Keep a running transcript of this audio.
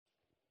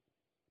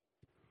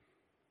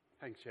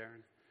Thanks,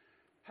 Sharon.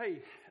 Hey,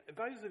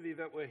 those of you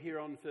that were here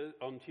on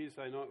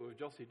Tuesday night with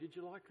Jossie, did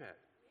you like that?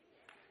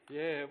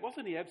 Yeah,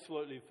 wasn't he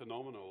absolutely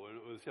phenomenal? And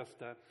it was just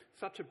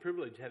such a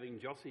privilege having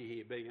Jossie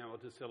here, being able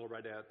to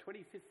celebrate our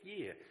 25th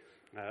year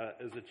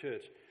as a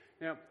church.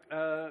 Now,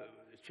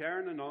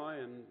 Sharon and I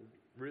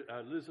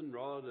and Liz and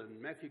Rod and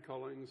Matthew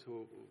Collins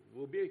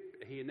will be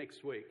here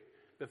next week.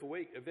 But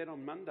then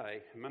on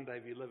Monday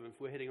the 11th,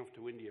 we're heading off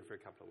to India for a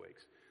couple of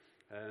weeks.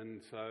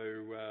 And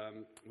so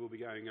we'll be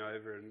going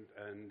over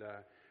and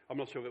I'm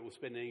not sure that we'll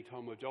spend any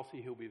time with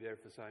Jossie. He'll be there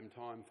at the same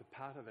time for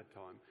part of that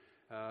time.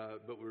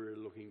 But we're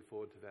really looking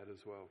forward to that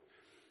as well.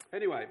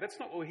 Anyway, that's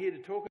not what we're here to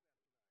talk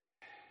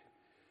about.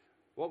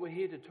 What we're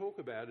here to talk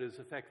about is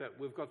the fact that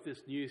we've got this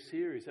new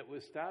series that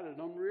we've started,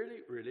 and I'm really,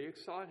 really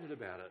excited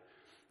about it.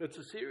 It's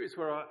a series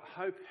where I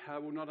hope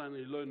we'll not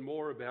only learn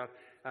more about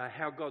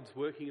how God's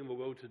working in the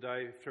world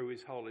today through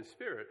His Holy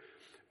Spirit,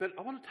 but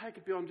I want to take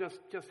it beyond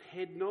just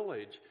head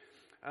knowledge.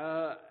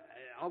 I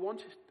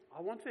want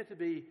there to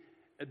be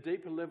a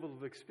deeper level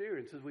of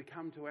experience as we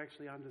come to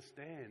actually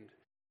understand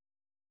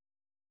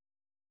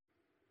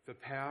the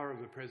power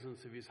and the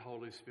presence of His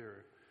Holy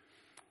Spirit.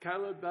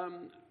 Caleb,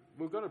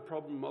 we've got a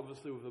problem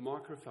obviously with the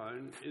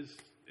microphone.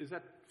 Is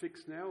that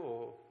fixed now,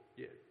 or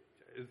yeah,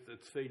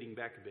 it's feeding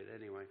back a bit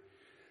anyway.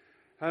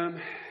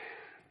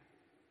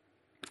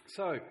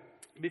 So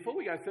before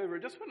we go further, I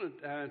just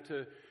wanted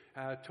to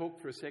talk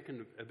for a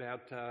second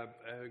about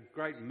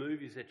great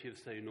movies that you've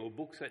seen or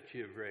books that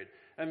you've read.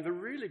 And the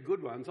really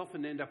good ones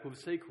often end up with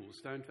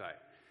sequels, don't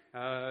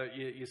they?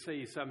 You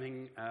see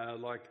something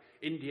like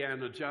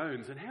Indiana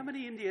Jones. And how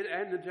many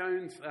Indiana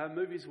Jones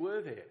movies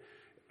were there?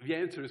 The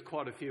answer is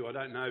quite a few. I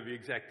don't know the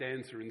exact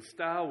answer. In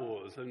Star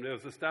Wars, and there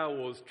was the Star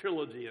Wars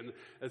trilogy, and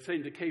it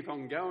seemed to keep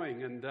on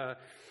going. And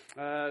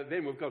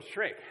then we've got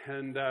Shrek,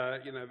 and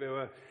there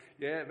were,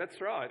 yeah,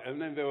 that's right.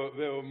 And then there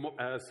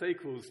were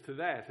sequels to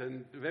that,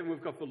 and then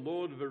we've got the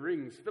Lord of the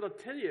Rings. But I'll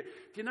tell you,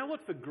 do you know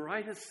what the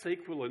greatest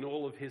sequel in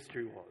all of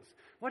history was?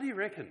 What do you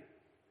reckon?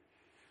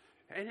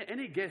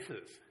 Any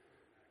guesses?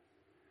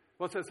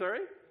 What's that?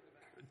 Sorry,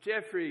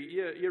 Jeffrey.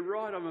 You're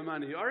right on the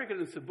money. I reckon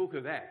it's the Book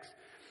of Acts.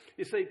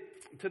 You see,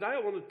 today I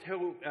want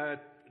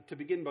to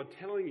begin by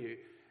telling you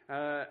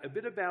a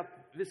bit about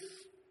this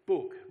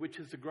book, which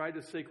is the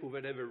greatest sequel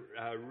that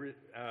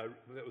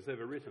was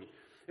ever written.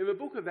 In the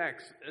Book of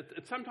Acts,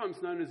 it's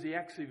sometimes known as the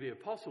Acts of the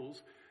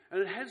Apostles, and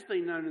it has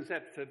been known as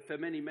that for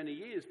many, many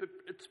years, but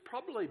it's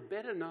probably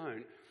better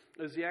known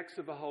as the Acts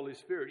of the Holy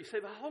Spirit. You see,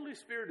 the Holy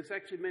Spirit is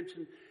actually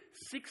mentioned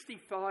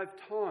 65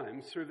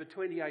 times through the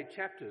 28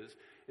 chapters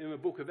in the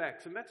Book of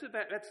Acts, and that's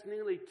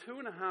nearly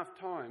 2.5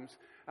 times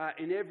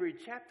in every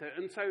chapter.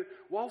 And so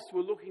whilst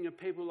we're looking at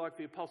people like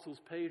the Apostles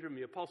Peter and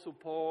the Apostle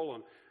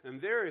Paul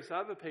and various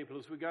other people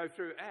as we go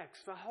through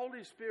Acts, the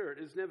Holy Spirit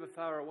is never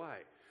far away.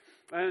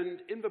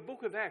 And in the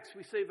Book of Acts,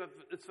 we see that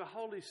it's the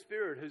Holy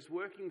Spirit who's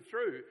working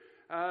through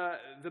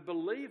the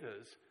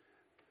believers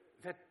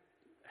that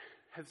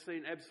have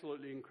seen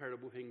absolutely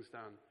incredible things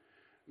done.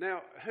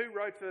 Now, who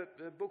wrote the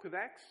Book of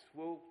Acts?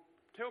 Well,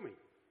 tell me.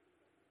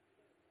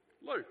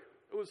 Luke.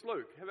 It was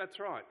Luke. That's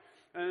right.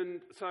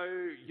 And so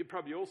you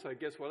probably also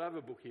guess what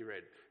other book he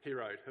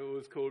wrote. It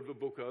was called the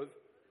Book of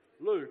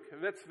Luke.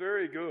 And that's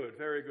very good,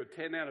 very good.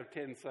 10 out of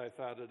 10 so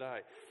far today.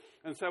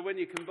 And so when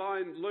you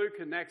combine Luke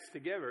and Acts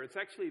together, it's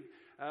actually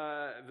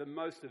the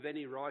most of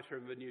any writer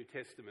in the New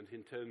Testament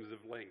in terms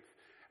of length.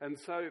 And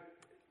so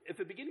at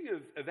the beginning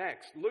of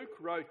Acts, Luke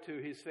wrote to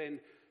his friend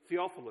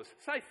Theophilus.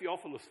 Say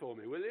Theophilus for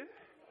me, will you?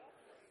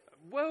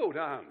 Well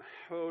done,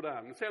 well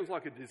done. It sounds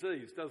like a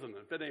disease, doesn't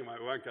it? But anyway,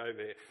 we won't go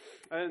there.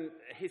 And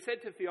he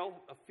said to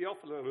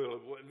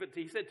Theophilus,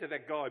 he said to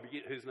that guy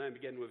whose name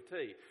began with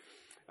T,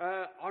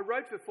 I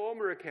wrote the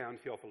former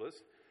account, Theophilus,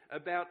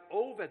 about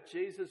all that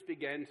Jesus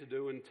began to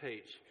do and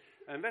teach.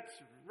 And that's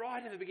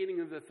right at the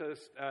beginning of the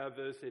first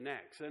verse in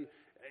Acts. And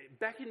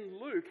back in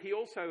Luke, he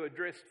also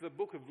addressed the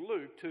book of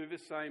Luke to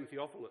this same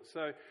Theophilus.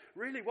 So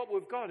really what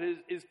we've got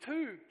is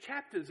two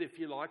chapters, if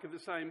you like, of the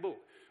same book.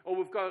 Or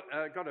we've got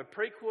a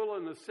prequel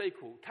and a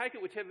sequel. Take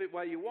it whichever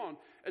way you want.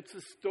 It's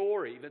a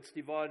story that's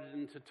divided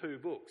into two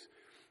books.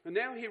 And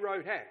now he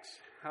wrote Acts,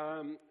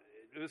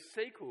 the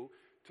sequel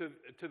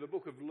to the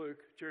book of Luke,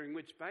 during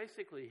which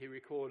basically he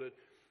recorded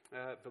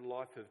the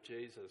life of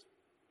Jesus.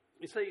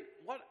 You see,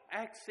 what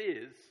Acts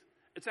is,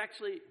 it's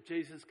actually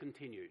Jesus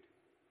continued.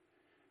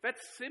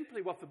 That's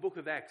simply what the book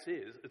of Acts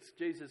is. It's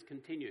Jesus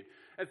continued.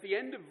 At the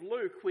end of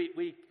Luke,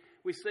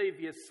 we see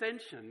the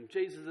ascension,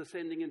 Jesus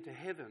ascending into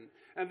heaven.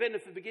 And then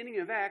at the beginning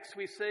of Acts,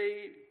 we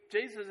see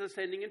Jesus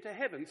ascending into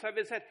heaven. So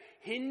there's that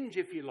hinge,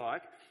 if you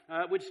like,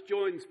 which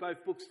joins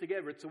both books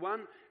together. It's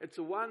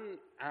a one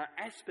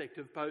aspect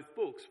of both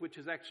books, which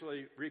is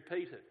actually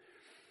repeated.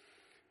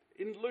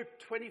 In Luke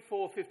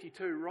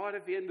 24:52, right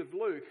at the end of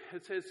Luke,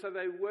 it says, so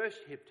they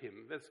worshipped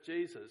him, that's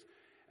Jesus,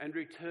 and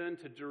returned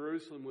to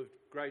Jerusalem with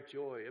great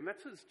joy. And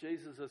that's as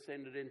Jesus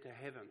ascended into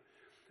heaven.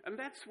 And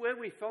that's where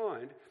we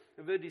find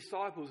the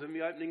disciples in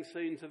the opening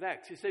scenes of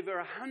Acts. You see, there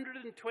are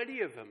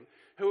 120 of them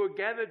who were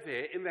gathered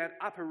there in that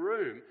upper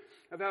room.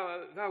 They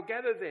were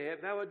gathered there.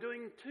 They were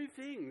doing two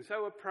things. They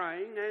were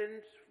praying,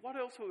 and what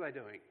else were they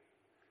doing?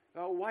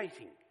 They were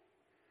waiting.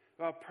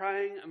 They were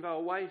praying, and they were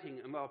waiting,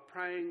 and they were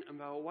praying, and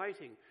they were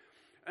waiting.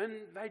 And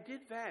they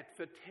did that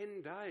for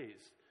 10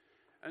 days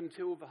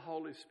until the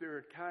Holy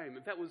Spirit came.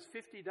 That was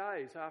 50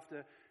 days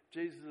after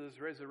Jesus'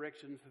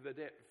 resurrection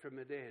from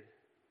the dead.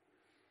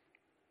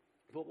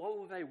 But what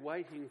were they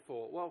waiting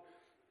for? Well,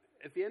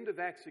 at the end of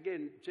Acts,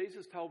 again,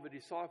 Jesus told the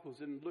disciples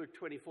in Luke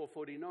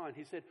 24:49,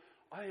 he said,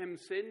 I am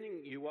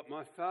sending you what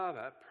my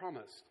Father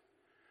promised.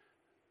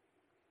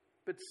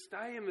 But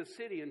stay in the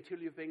city until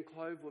you've been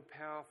clothed with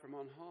power from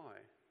on high.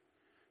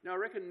 Now, I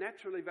reckon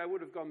naturally they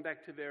would have gone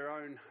back to their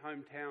own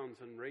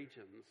hometowns and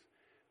regions.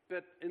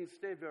 But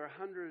instead, there were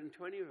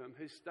 120 of them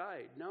who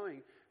stayed,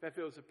 knowing that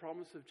there was a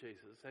promise of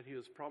Jesus, that he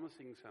was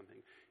promising something.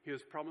 He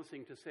was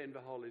promising to send the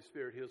Holy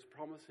Spirit. He was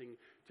promising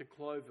to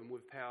clothe them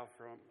with power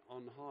from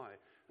on high.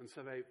 And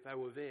so they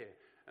were there,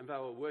 and they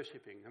were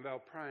worshipping, and they were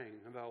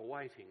praying, and they were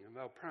waiting, and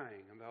they were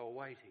praying, and they were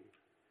waiting.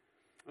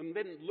 And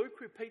then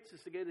Luke repeats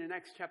this again in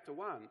Acts chapter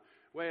 1,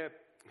 where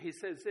he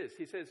says this.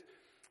 He says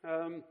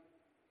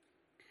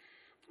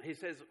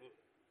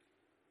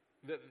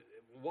that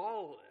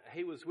while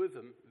he was with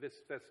them,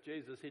 that's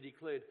Jesus, he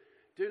declared,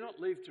 do not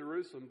leave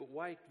Jerusalem, but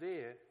wait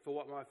there for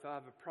what my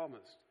Father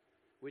promised,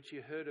 which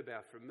you heard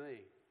about from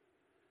me.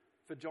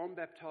 For John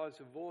baptized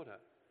with water,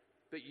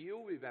 but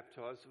you'll be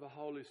baptized with the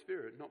Holy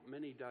Spirit not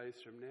many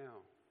days from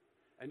now.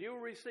 And you'll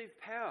receive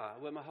power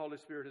when the Holy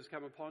Spirit has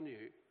come upon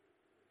you.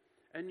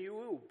 And you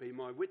will be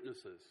my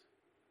witnesses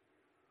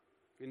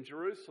in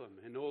Jerusalem,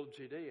 in all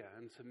Judea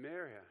and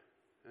Samaria,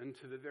 and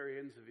to the very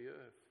ends of the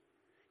earth.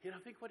 I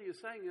think what he was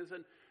saying is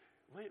that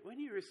when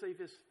you receive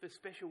this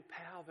special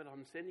power that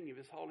I'm sending you,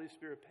 this Holy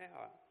Spirit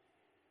power,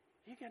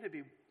 you're going to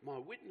be my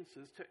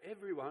witnesses to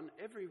everyone,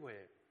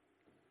 everywhere.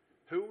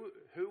 Who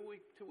are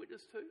we to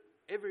witness to?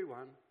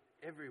 Everyone,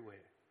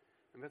 everywhere.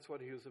 And that's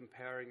what he was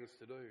empowering us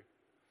to do.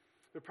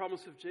 The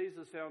promise of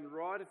Jesus found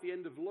right at the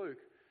end of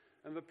Luke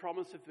and the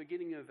promise at the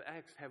beginning of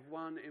Acts have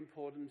one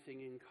important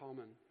thing in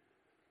common.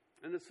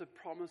 And it's the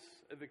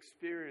promise of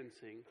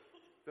experiencing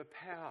the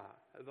power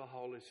of the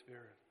Holy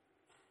Spirit.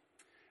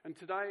 And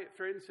today,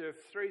 friends, there are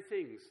three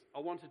things I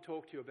want to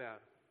talk to you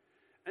about.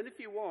 And if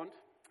you want,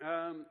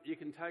 you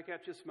can take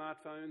out your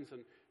smartphones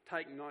and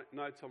take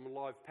notes on the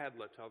live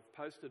Padlet. I've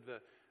posted the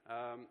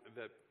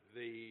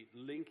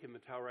link in the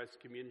Taurus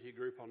community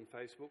group on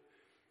Facebook.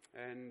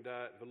 And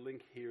the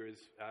link here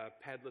is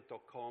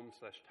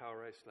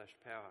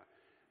padlet.com/Taurus/power.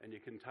 And you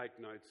can take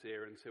notes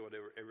there and see what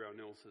everyone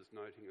else is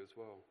noting as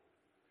well.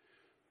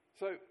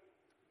 So,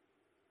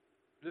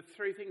 the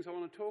three things I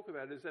want to talk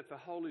about is that the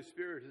Holy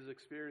Spirit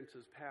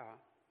experiences power.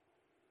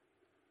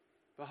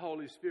 The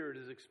Holy Spirit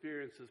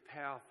experiences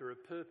power for a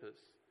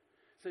purpose.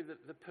 See,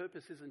 the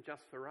purpose isn't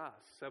just for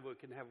us, so we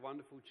can have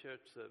wonderful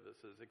church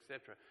services,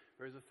 etc.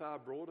 There is a far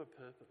broader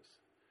purpose.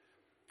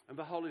 And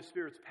the Holy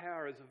Spirit's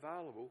power is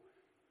available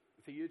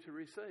for you to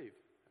receive.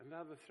 And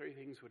they're the three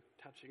things we're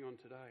touching on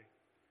today.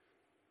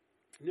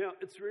 Now,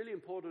 it's really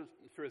important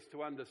for us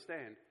to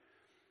understand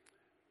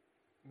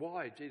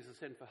why Jesus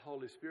sent the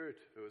Holy Spirit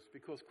to us,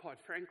 because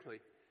quite frankly,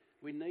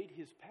 we need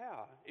his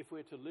power if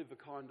we're to live the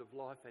kind of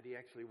life that he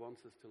actually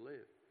wants us to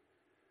live.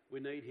 We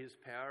need his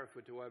power if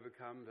we're to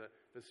overcome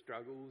the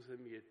struggles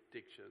and the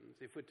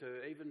addictions, if we're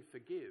to even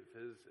forgive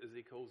as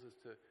he calls us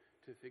to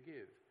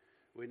forgive.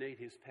 We need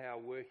his power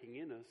working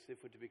in us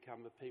if we're to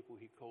become the people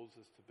he calls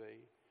us to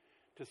be,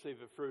 to see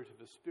the fruit of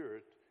the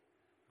Spirit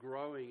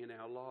growing in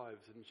our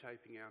lives and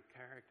shaping our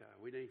character.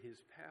 We need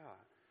his power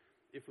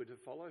if we're to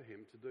follow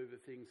him, to do the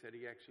things that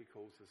he actually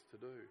calls us to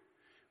do.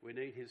 We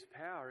need his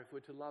power if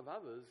we're to love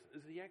others,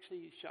 as he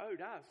actually showed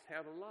us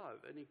how to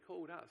love, and he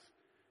called us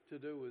to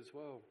do as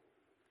well.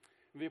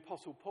 The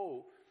Apostle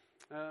Paul,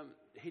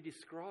 he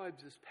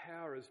describes this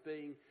power as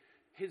being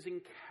his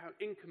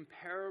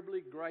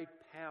incomparably great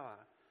power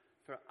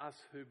for us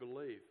who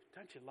believe.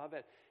 Don't you love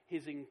that?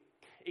 His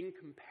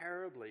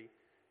incomparably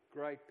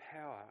great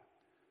power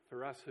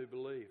for us who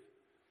believe.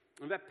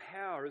 And that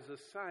power is the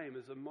same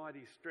as the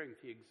mighty strength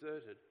he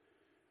exerted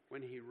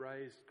when he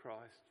raised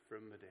Christ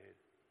from the dead.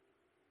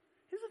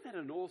 Isn't that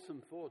an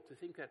awesome thought, to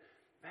think that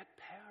that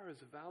power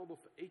is available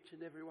for each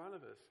and every one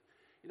of us?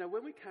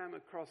 When we come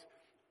across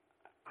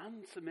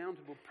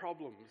unsurmountable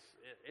problems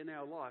in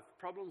our life,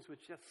 problems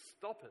which just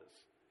stop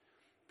us,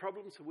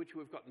 problems for which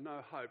we've got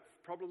no hope,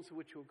 problems for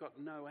which we've got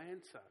no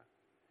answer,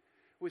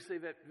 we see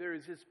that there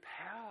is this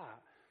power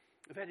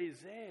that is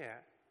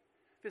there.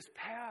 This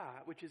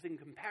power which is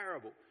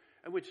incomparable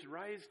and which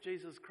raised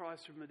Jesus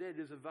Christ from the dead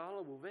is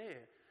available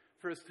there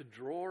for us to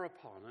draw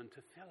upon and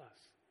to fill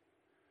us.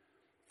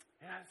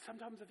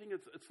 Sometimes I think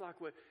it's like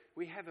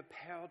we have a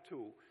power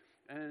tool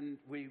and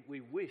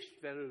we wish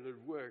that it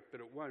would work, but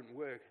it won't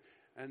work,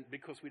 and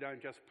because we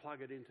don't just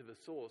plug it into the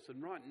source.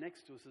 And right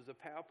next to us is a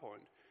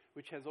PowerPoint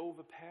which has all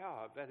the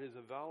power that is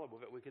available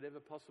that we could ever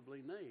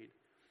possibly need.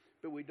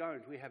 But we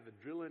don't. We have a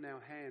drill in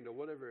our hand or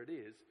whatever it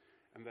is,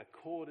 and the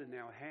cord in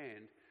our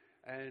hand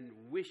and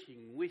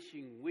wishing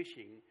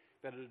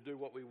that it would do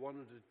what we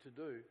wanted it to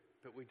do,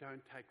 but we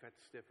don't take that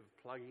step of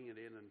plugging it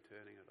in and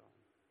turning it on.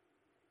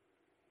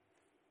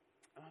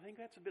 And I think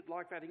that's a bit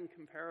like that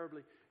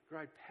incomparably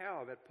great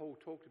power that Paul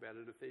talked about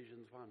in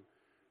Ephesians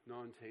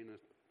 1:19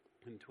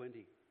 and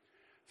 20.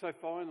 So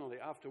finally,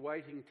 after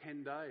waiting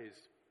 10 days,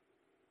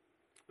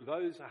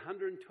 those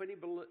 120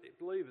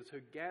 believers who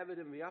gathered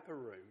in the upper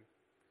room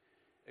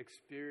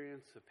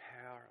experienced the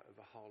power of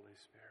the Holy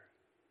Spirit.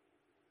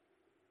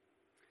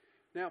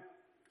 Now,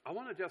 I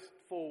want to just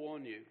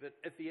forewarn you that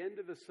at the end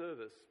of the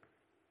service,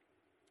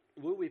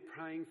 we'll be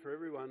praying for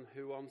everyone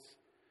who wants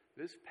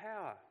this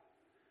power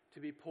to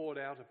be poured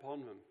out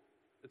upon them.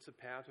 It's a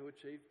power to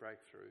achieve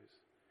breakthroughs.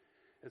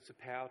 It's a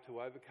power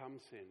to overcome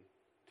sin,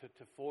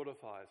 to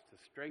fortify us, to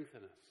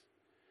strengthen us.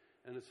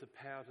 And it's a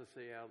power to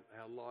see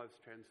our lives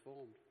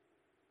transformed.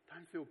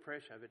 Don't feel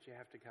pressure that you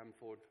have to come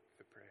forward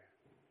for prayer.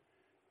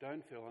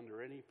 Don't feel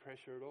under any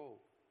pressure at all.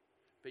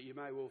 But you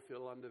may well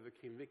feel under the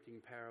convicting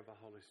power of the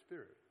Holy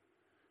Spirit,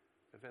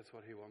 if that's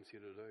what he wants you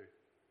to do.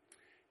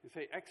 You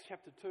see, Acts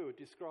chapter 2, it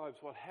describes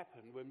what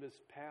happened when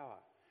this power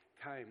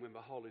came, when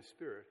the Holy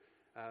Spirit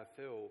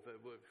fell,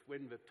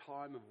 when the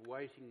time of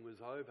waiting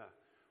was over.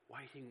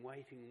 Waiting,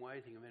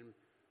 and then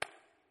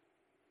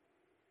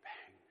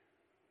bang,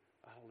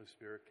 the Holy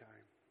Spirit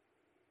came.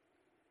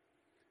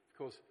 Of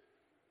course,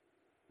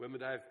 when the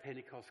day of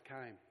Pentecost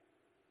came,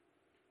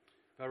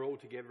 they were all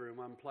together in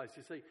one place.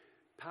 You see,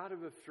 part of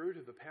the fruit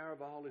of the power of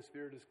the Holy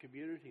Spirit is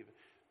community.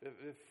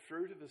 The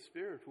fruit of the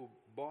Spirit will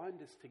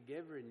bind us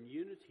together in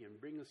unity and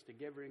bring us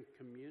together in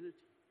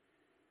community.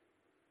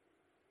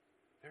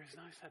 There is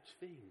no such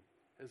thing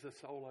as a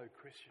solo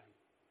Christian.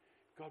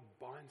 God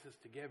binds us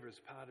together as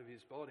part of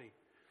his body.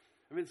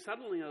 I mean,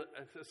 suddenly a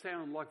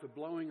sound like the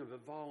blowing of a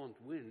violent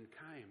wind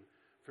came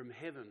from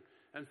heaven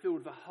and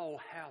filled the whole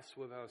house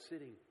where they were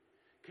sitting.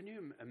 Can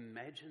you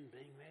imagine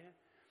being there?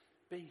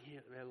 Being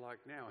here there like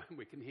now, and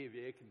we can hear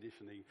the air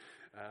conditioning,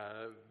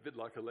 a bit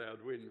like a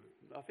loud wind.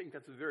 I think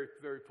that's a very,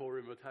 very poor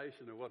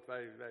imitation of what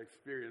they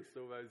experienced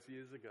all those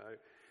years ago.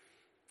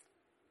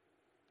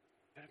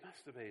 But it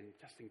must have been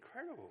just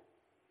incredible.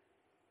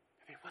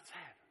 I mean, what's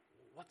that?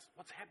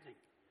 What's happening?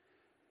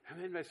 And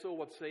then they saw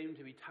what seemed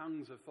to be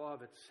tongues of fire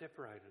that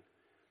separated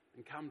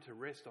and come to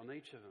rest on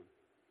each of them.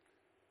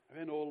 And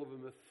then all of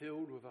them were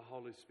filled with the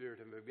Holy Spirit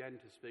and began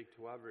to speak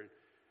to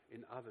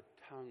in other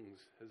tongues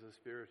as the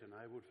Spirit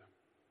enabled them.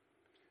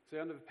 So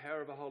under the power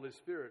of the Holy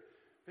Spirit,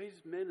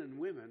 these men and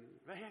women,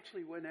 they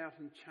actually went out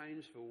and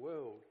changed the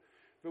world.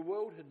 The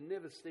world had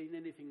never seen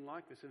anything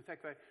like this. In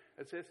fact,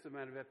 it's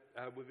estimated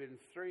that within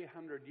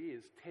 300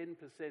 years, 10%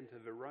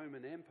 of the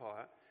Roman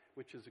Empire,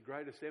 which is the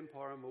greatest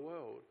empire in the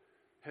world,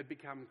 had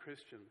become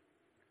Christian.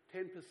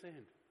 10%,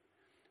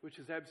 which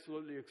is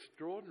absolutely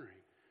extraordinary.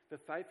 The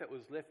faith that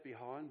was left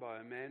behind by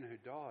a man who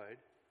died,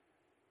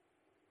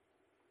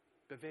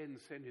 but then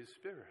sent his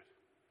Spirit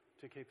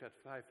to keep that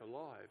faith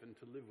alive and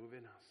to live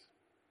within us.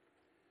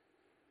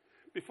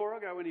 Before I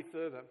go any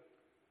further,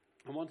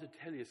 I want to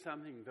tell you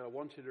something that I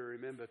want you to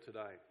remember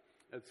today.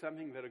 It's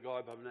something that a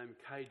guy by the name of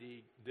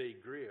K.D.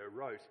 Greer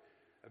wrote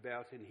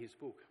about in his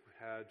book,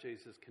 How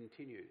Jesus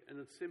Continued. And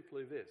it's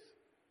simply this.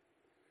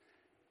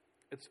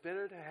 It's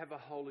better to have a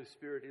Holy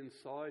Spirit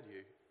inside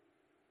you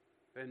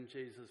than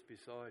Jesus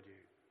beside you.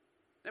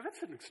 Now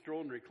that's an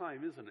extraordinary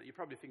claim, isn't it? You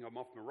probably think I'm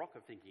off my rocker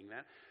thinking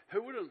that.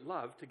 Who wouldn't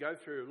love to go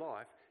through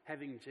life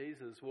having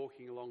Jesus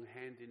walking along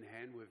hand in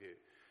hand with you?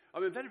 I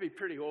mean, that'd be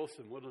pretty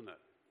awesome, wouldn't it?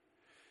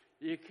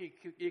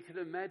 You can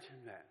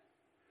imagine that.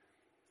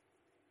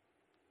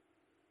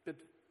 But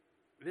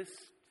this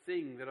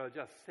thing that I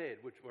just said,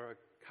 where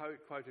I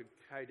quoted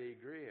K.D.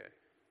 Greer,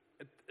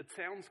 it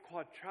sounds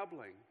quite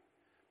troubling.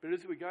 But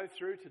as we go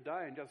through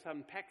today and just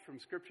unpack from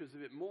Scriptures a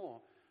bit more,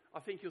 I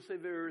think you'll see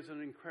there is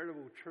an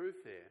incredible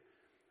truth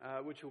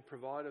there, which will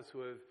provide us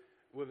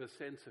with a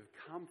sense of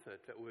comfort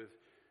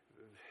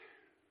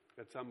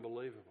that's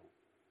unbelievable.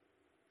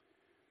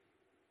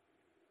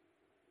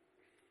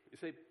 You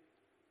see,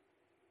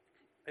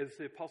 as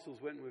the apostles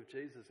went with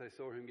Jesus, they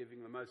saw him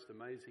giving the most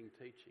amazing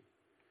teaching.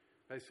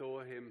 They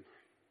saw him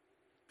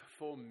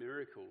perform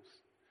miracles,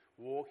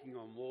 walking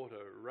on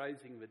water,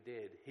 raising the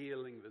dead,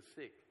 healing the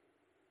sick.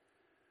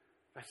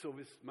 They saw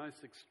this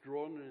most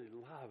extraordinary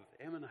love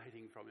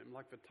emanating from him,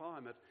 like the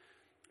time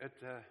at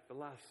the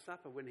Last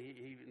Supper when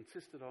he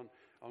insisted on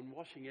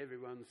washing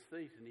everyone's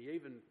feet, and he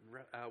even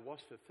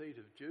washed the feet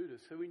of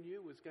Judas, who he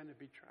knew was going to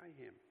betray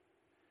him.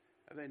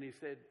 And then he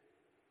said,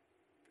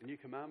 "A new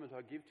commandment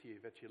I give to you,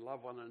 that you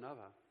love one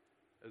another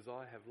as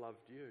I have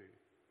loved you.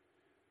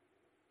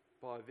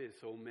 By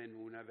this all men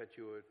will know that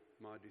you are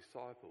my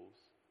disciples,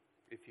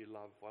 if you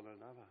love one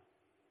another."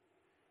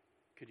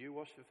 Could you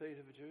wash the feet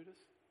of a Judas?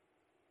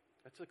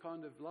 That's the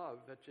kind of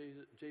love that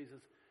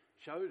Jesus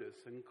showed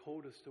us and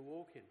called us to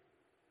walk in.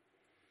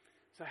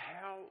 So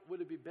how would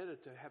it be better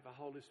to have the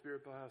Holy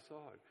Spirit by our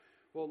side?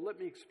 Well, let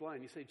me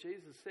explain. You see,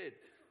 Jesus said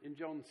in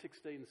John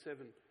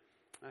 16:7,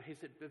 he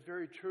said, "But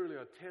very truly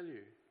I tell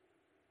you,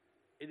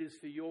 it is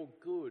for your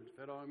good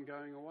that I'm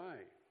going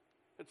away.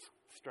 It's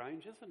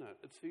strange, isn't it?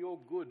 It's for your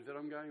good that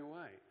I'm going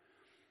away.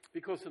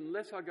 Because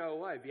unless I go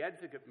away, the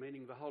advocate,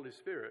 meaning the Holy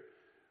Spirit,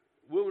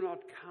 will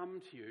not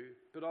come to you,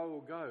 but I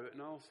will go and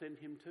I'll send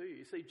him to you.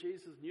 You see,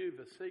 Jesus knew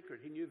the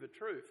secret. He knew the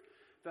truth,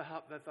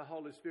 that the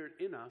Holy Spirit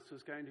in us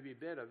was going to be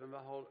better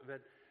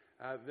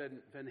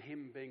than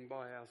him being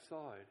by our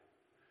side.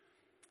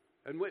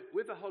 And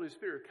with the Holy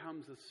Spirit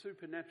comes the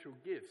supernatural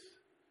gifts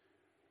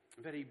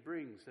that he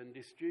brings and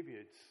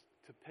distributes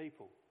to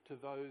people, to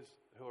those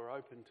who are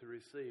open to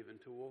receive and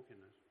to walk in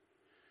it.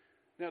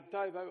 Now,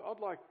 Dave, I'd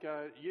like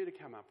you to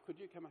come up. Could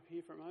you come up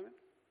here for a moment?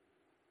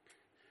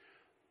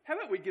 How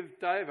about we give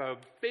Dave a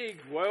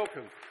big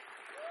welcome?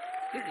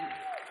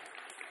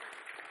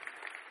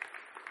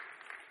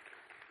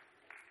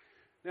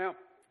 Now,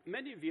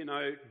 many of you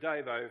know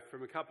Davo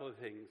from a couple of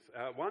things.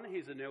 One,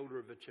 he's an elder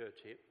of the church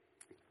here.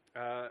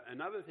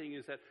 Another thing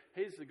is that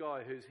he's the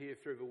guy who's here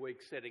through the week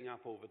setting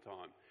up all the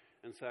time.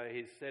 And so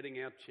he's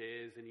setting out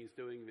chairs and he's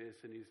doing this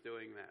and he's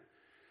doing that.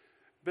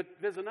 But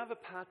there's another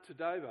part to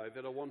Davo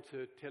that I want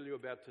to tell you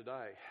about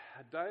today.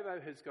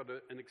 Davo has got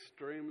an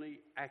extremely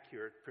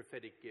accurate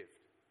prophetic gift.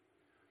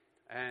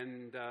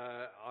 And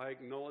I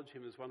acknowledge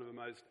him as one of the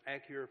most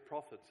accurate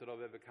prophets that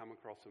I've ever come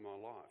across in my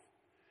life.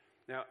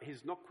 Now,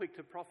 he's not quick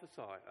to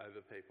prophesy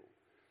over people.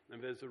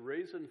 And there's a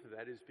reason for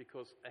that, is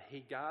because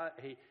he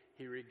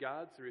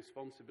regards the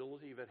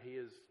responsibility that he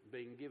has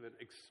been given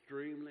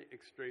extremely,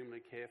 extremely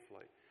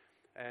carefully.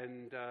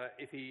 And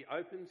if he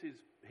opens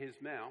his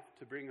mouth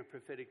to bring a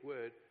prophetic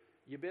word,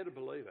 you better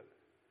believe it.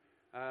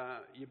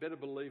 You better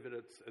believe it.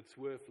 It's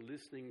worth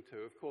listening to.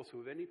 Of course,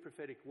 with any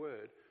prophetic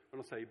word,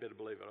 when I say you better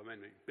believe it, I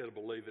mean you better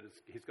believe it.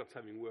 He's got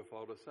something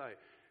worthwhile to say.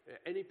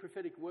 Any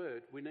prophetic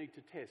word we need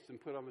to test and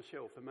put on the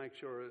shelf and make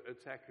sure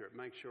it's accurate,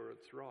 make sure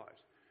it's right.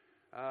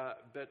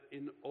 But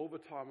in all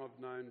the time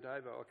I've known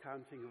Davo, I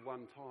can't think of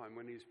one time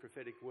when his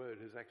prophetic word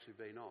has actually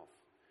been off.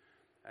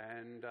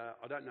 And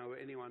I don't know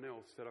anyone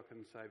else that I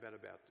can say that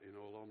about, in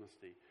all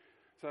honesty.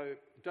 So,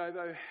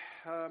 Davo,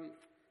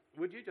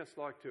 would you just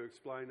like to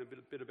explain a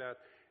bit about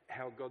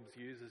how God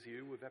uses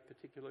you with that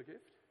particular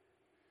gift?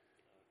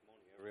 Good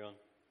morning, everyone.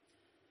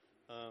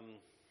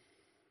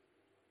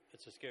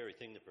 It's a scary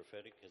thing, the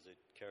prophetic, because it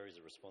carries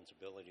a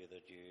responsibility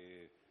that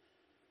you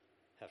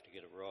have to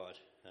get it right.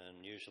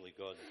 And usually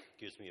God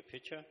gives me a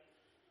picture,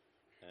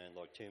 and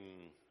like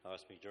Tim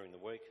asked me during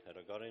the week, had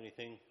I got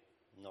anything?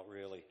 Not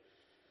really.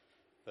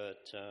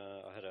 But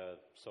I had a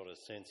sort of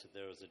sense that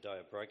there was a day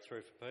of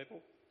breakthrough for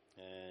people,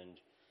 and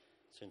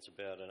since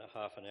about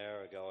half an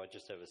hour ago, I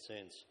just have a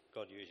sense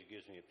God usually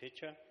gives me a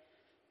picture,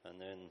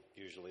 and then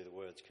usually the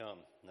words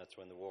come, and that's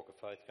when the walk of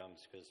faith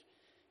comes, because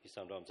you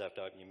sometimes have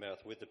to open your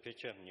mouth with the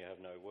picture and you have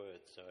no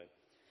words. So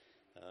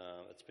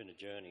it's been a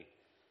journey.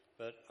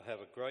 But I have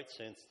a great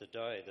sense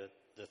today that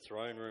the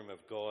throne room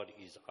of God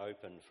is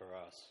open for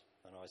us,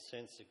 and I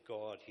sense that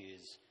God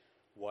is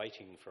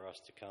waiting for us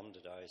to come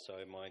today. So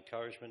my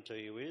encouragement to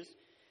you is,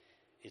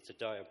 it's a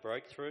day of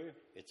breakthrough,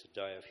 it's a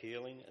day of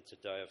healing, it's a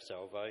day of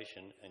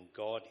salvation, and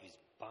God is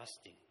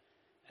busting,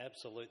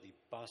 absolutely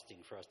busting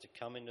for us to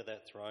come into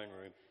that throne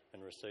room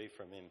and receive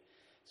from him.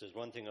 So there's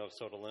one thing I've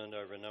sort of learned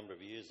over a number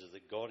of years, is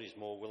that God is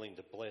more willing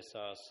to bless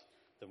us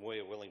than we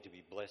are willing to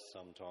be blessed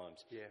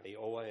sometimes. Yeah. He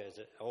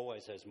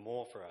always has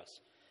more for us.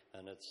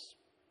 And it's,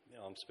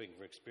 I'm speaking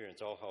from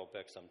experience, I'll hold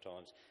back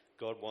sometimes.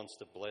 God wants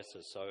to bless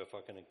us. So if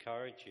I can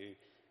encourage you,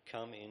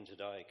 come in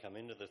today, come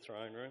into the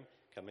throne room,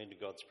 come into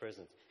God's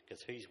presence,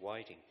 because he's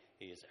waiting.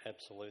 He is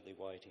absolutely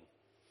waiting.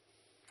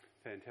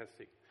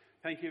 Fantastic.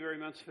 Thank you very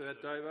much for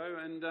that, Davo.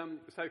 And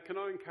so can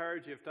I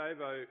encourage you, if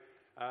Davo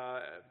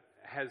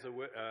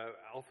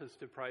offers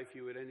to pray for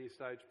you at any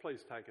stage,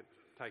 please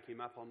take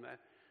him up on that.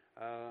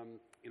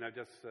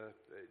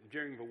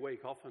 During the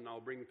week, often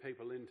I'll bring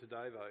people into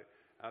Davo,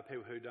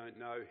 people who don't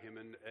know him,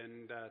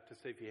 and to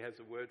see if he has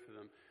a word for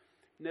them.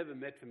 Never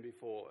met them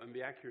before, and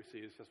the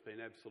accuracy has just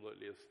been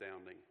absolutely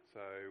astounding.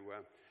 So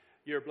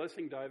you're a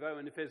blessing, Davo,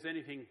 and if there's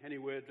any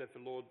word that the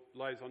Lord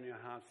lays on your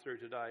hearts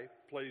through today,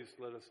 please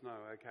let us know,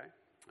 okay?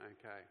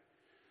 Okay.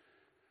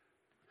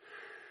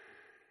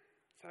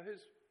 So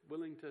who's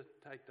willing to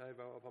take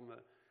Davo up on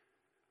the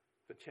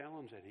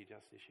challenge that he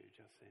just issued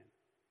just then,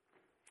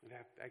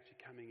 without actually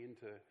coming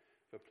into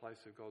the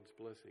place of God's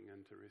blessing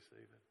and to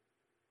receive it?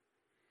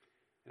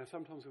 Now,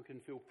 sometimes we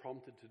can feel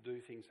prompted to do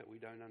things that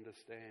we don't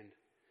understand.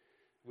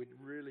 We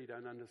really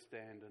don't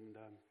understand. And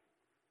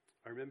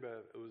I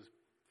remember it was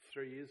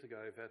 3 years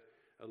ago that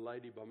a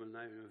lady by the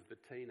name of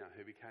Bettina,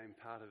 who became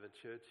part of a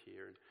church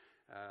here, and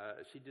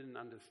she didn't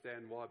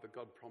understand why, but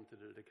God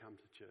prompted her to come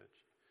to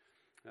church.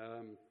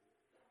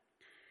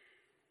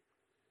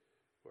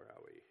 Where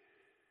are we?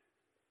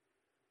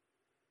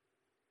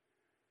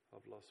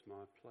 I've lost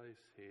my place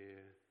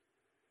here.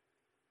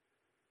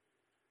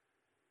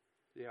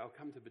 Yeah, I'll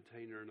come to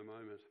Bettina in a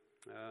moment.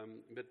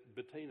 But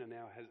Bettina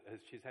now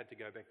she's had to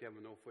go back down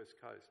the northwest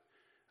coast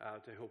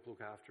to help look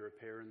after her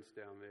parents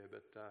down there.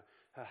 But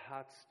her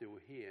heart's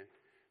still here.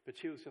 But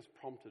she was just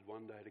prompted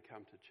one day to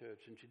come to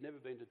church, and she'd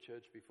never been to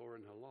church before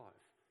in her life.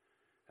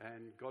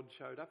 And God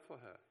showed up for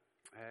her.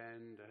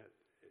 And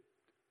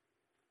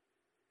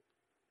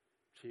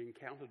She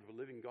encountered the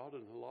living God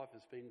and her life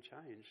has been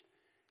changed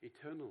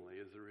eternally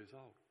as a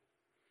result.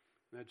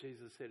 Now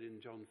Jesus said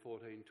in John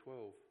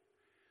 14:12,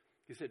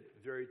 he said,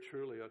 "Very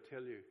truly I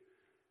tell you,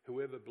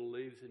 whoever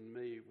believes in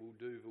me will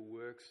do the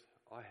works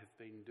I have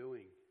been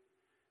doing.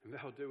 And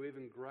they'll do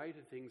even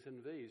greater things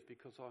than these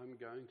because I am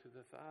going to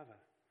the Father."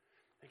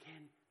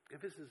 Again,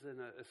 this is in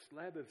a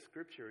slab of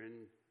scripture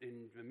in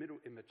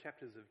the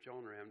chapters of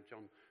John, around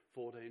John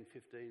 14,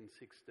 15,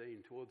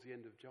 16, towards the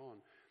end of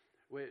John,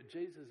 where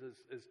Jesus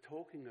is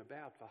talking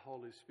about the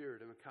Holy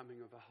Spirit and the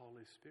coming of the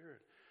Holy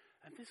Spirit.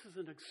 And this is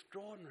an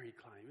extraordinary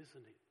claim,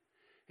 isn't it?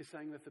 He's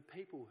saying that the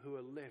people who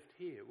are left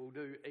here will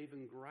do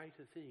even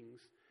greater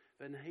things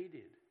than he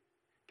did.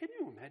 Can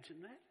you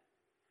imagine that?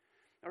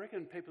 I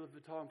reckon people of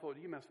the time thought,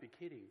 you must be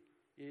kidding.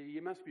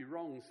 You must be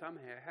wrong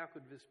somehow. How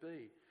could this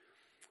be?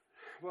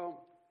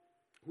 Well,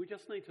 we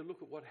just need to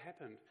look at what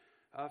happened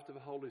after the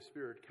Holy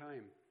Spirit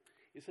came.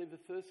 You see, the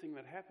first thing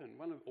that happened,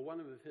 one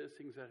of the first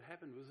things that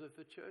happened was that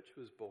the church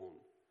was born.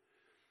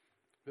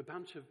 The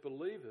bunch of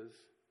believers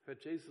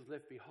that Jesus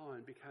left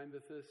behind became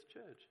the first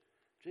church.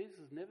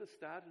 Jesus never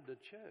started a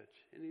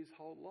church in his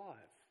whole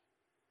life.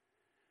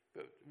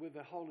 But with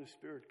the Holy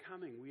Spirit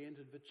coming, we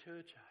entered the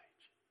church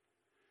age.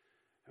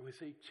 And we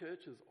see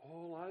churches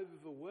all over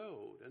the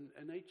world,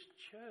 and each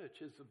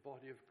church is the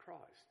body of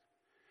Christ.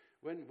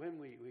 When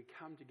we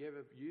come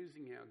together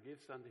using our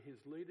gifts under his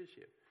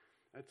leadership,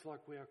 it's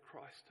like we are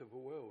Christ to the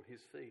world,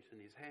 his feet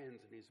and his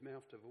hands and his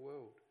mouth to the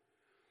world.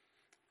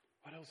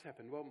 What else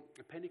happened? Well,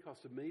 at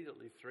Pentecost,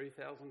 immediately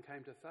 3,000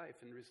 came to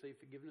faith and received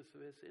forgiveness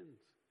of their sins.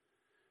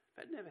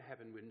 That never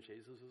happened when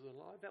Jesus was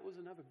alive. That was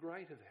another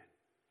great event.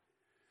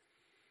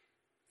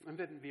 And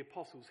then the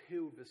apostles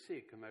healed the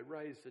sick and they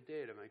raised the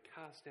dead and they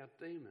cast out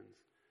demons,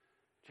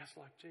 just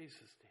like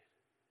Jesus did.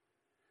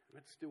 And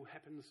that still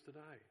happens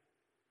today.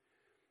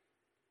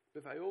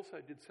 But they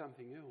also did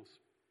something else.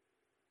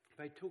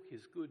 They took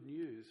his good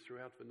news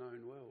throughout the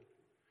known world.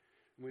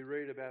 And we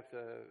read about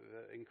the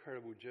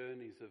incredible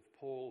journeys of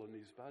Paul and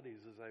his buddies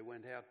as they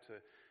went out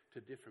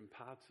to different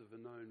parts of the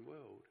known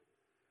world.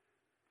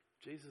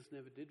 Jesus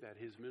never did that.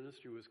 His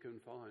ministry was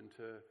confined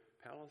to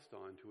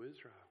Palestine, to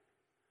Israel.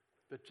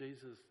 But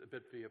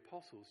the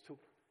apostles took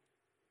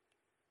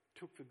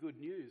the good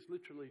news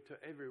literally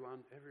to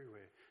everyone,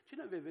 everywhere. Do you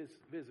know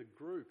there's a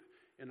group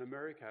in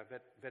America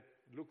that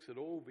looks at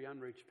all the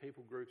unreached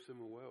people groups in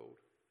the world?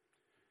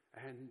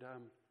 And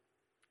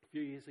a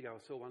few years ago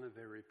I saw one of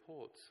their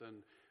reports,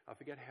 and I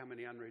forget how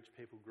many unreached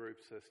people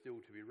groups are still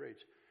to be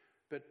reached.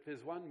 But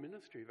there's one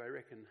ministry they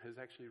reckon has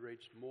actually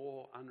reached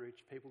more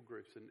unreached people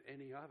groups than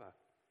any other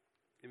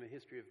in the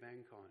history of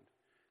mankind.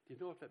 Do you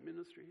know what that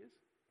ministry is?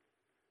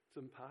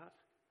 Some part.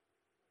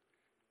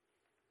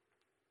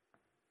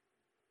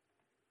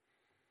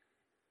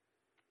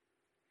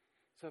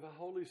 So the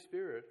Holy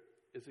Spirit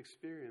is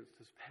experienced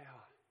as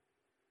power.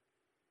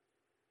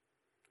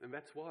 And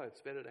that's why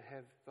it's better to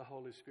have the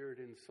Holy Spirit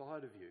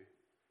inside of you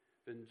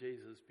than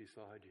Jesus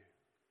beside you.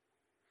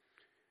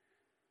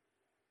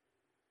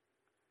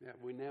 Now,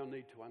 we now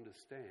need to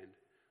understand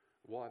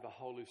why the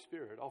Holy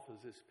Spirit offers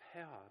this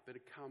power, but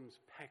it comes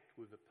packed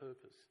with a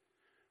purpose.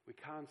 We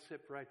can't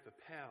separate the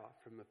power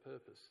from the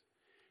purpose.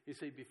 You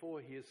see,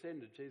 before he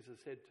ascended, Jesus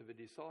said to the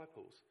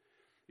disciples,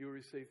 "You will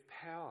receive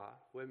power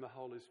when the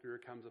Holy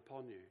Spirit comes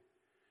upon you,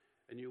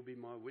 and you'll be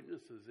my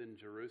witnesses in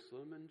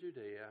Jerusalem and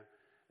Judea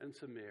and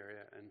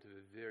Samaria and to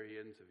the very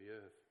ends of the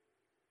earth."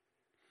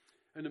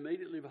 And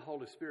immediately the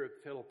Holy Spirit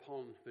fell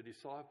upon the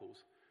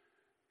disciples.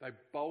 They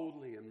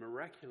boldly and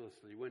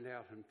miraculously went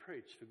out and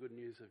preached the good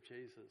news of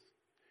Jesus.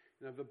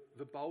 You know,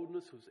 the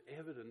boldness was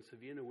evidence of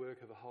the inner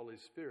work of the Holy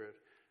Spirit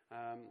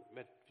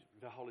that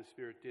the Holy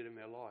Spirit did in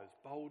their lives.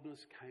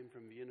 Boldness came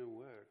from the inner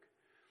work.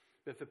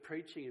 But the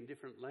preaching in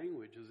different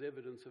language was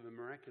evidence of a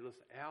miraculous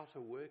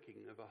outer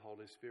working of the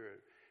Holy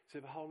Spirit. So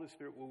the Holy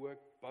Spirit will work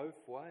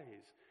both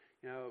ways.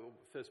 You know,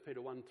 1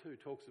 Peter 1:2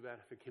 talks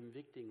about the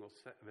convicting or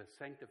the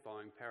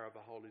sanctifying power of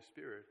the Holy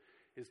Spirit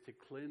is to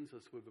cleanse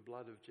us with the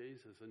blood of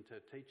Jesus and to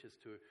teach us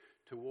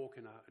to walk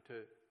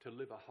to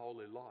live a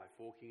holy life,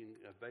 walking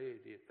in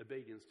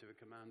obedience to the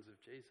commands of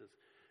Jesus.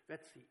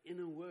 That's the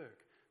inner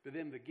work. But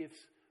then the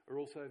gifts are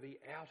also the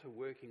outer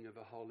working of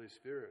the Holy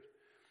Spirit.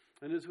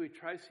 And as we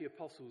trace the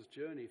apostles'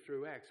 journey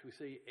through Acts, we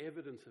see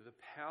evidence of the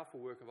powerful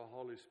work of the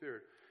Holy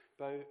Spirit,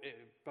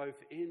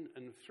 both in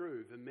and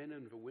through the men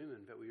and the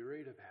women that we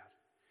read about.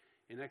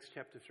 In Acts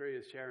chapter 3,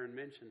 as Sharon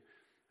mentioned,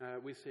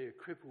 we see a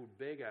crippled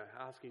beggar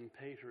asking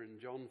Peter and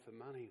John for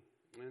money.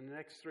 And in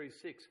Acts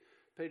 3:6,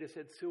 Peter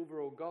said, "Silver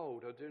or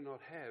gold I do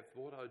not have,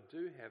 but what I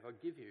do have I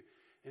give you.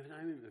 In the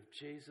name of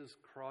Jesus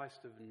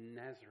Christ of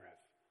Nazareth,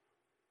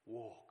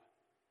 walk."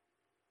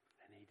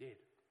 And he did.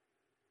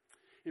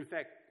 In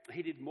fact,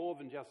 he did more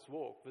than just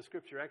walk. The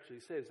scripture actually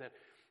says that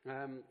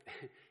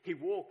he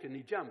walked and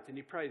he jumped and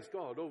he praised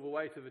God all the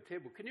way to the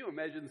temple. Can you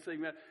imagine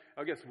seeing that?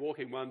 I guess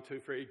walking 1, 2,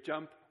 3,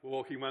 jump,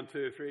 walking 1,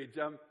 2, 3,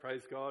 jump,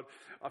 praise God.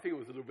 I think it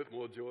was a little bit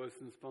more joyous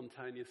and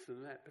spontaneous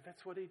than that, but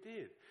that's what he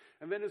did.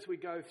 And then as we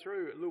go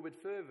through a little bit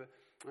further,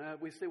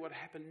 we see what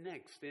happened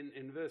next.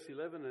 In verse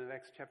 11 of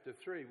Acts chapter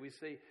 3, we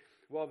see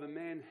while the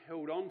man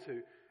held on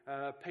to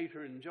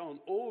Peter and John,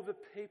 all the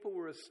people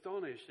were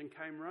astonished and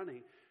came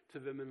running to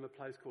them in the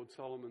place called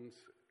Solomon's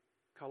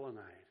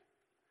Colonnade.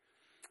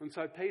 And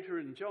so Peter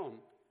and John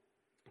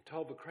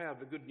told the crowd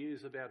the good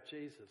news about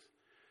Jesus.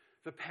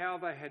 The power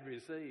they had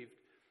received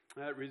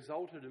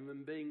resulted in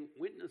them being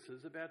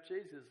witnesses about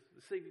Jesus.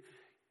 See,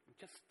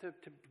 just to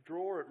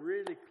draw it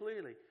really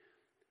clearly,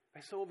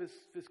 they saw this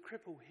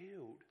cripple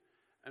healed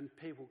and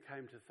people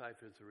came to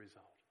faith as a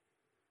result.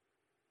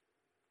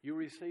 You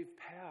receive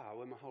power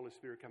when the Holy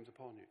Spirit comes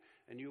upon you,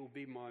 and you will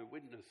be my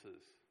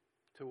witnesses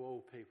to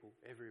all people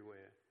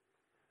everywhere.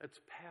 It's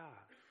power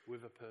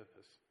with a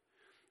purpose.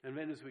 And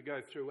then as we go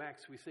through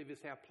Acts, we see this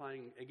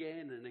outplaying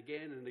again and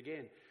again and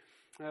again.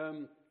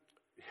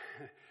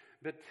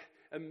 But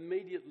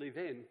immediately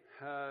then,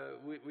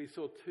 we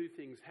saw two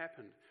things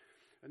happen.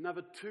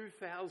 Another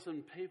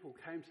 2,000 people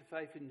came to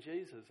faith in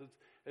Jesus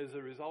as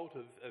a result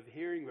of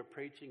hearing the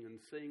preaching and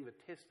seeing the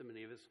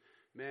testimony of this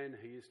man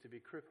who used to be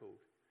crippled.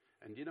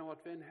 And do you know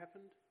what then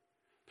happened?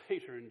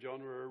 Peter and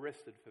John were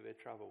arrested for their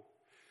trouble.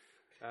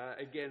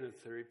 Again,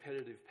 it's a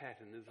repetitive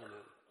pattern, isn't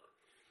it?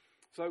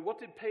 So what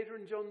did Peter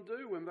and John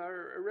do when they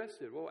were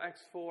arrested? Well,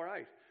 Acts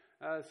 4:8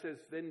 says,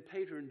 then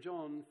Peter and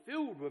John,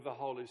 filled with the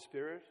Holy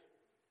Spirit,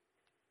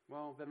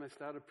 well, then they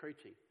started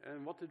preaching.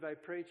 And what did they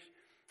preach?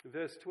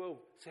 Verse 12,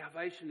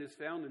 salvation is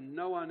found in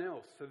no one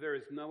else, for there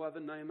is no other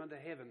name under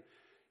heaven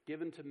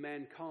given to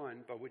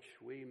mankind by which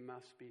we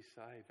must be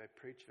saved. They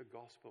preached the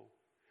gospel.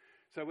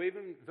 So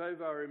even though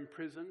they were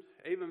imprisoned,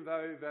 even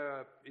though they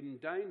were in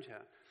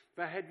danger,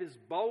 they had this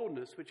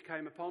boldness which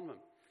came upon them.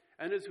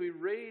 And as we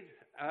read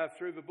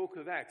through the book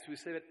of Acts, we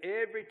see that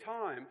every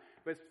time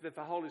that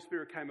the Holy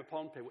Spirit came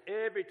upon people,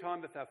 every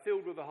time that they're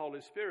filled with the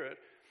Holy Spirit,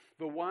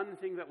 the one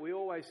thing that we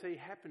always see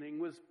happening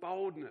was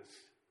boldness.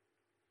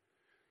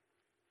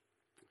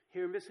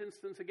 Here in this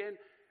instance again,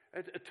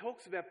 it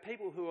talks about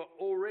people who are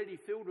already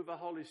filled with the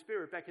Holy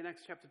Spirit back in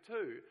Acts chapter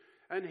 2.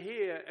 And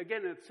here,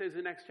 again, it says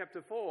in Acts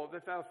chapter 4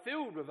 that they are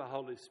filled with the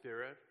Holy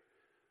Spirit.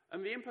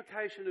 And the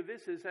implication of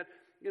this is that,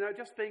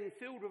 just being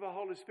filled with the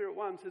Holy Spirit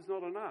once is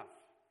not enough.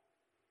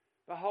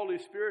 The Holy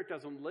Spirit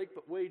doesn't leak,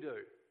 but we do.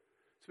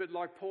 It's a bit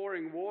like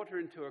pouring water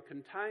into a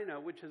container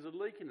which has a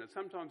leak in it.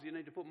 Sometimes you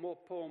need to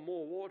pour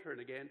more water in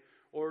again,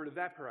 or it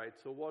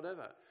evaporates or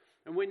whatever.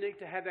 And we need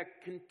to have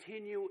that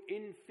continual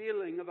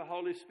infilling of the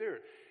Holy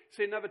Spirit.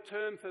 See, another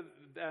term for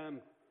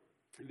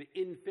the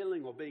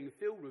infilling or being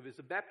filled with is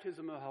the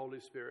baptism of the Holy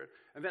Spirit.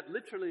 And that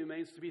literally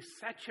means to be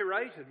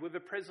saturated with the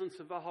presence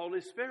of the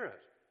Holy Spirit.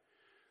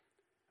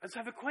 And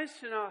so the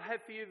question I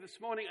have for you this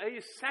morning, are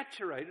you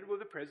saturated with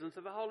the presence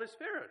of the Holy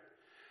Spirit?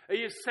 Are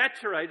you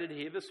saturated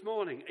here this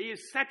morning? Are you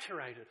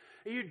saturated?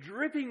 Are you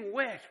dripping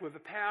wet with the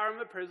power and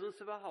the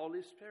presence of the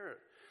Holy Spirit?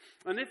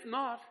 And if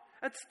not,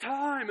 it's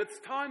time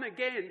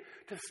again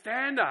to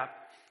stand up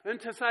and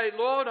to say,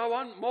 Lord, I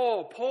want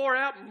more. Pour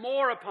out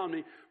more upon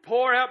me.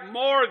 Pour out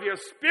more of your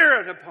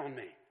Spirit upon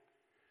me.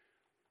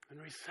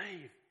 And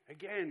receive,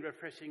 again,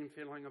 refreshing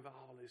filling of the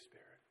Holy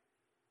Spirit.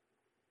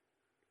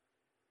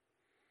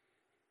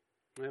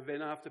 And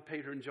then after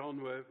Peter and John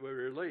were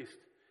released,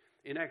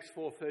 in Acts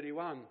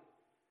 4:31,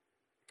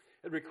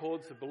 it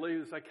records the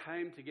believers, they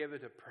came together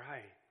to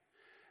pray.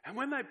 And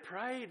when they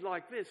prayed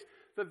like this,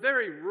 the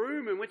very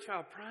room in which they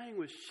were praying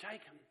was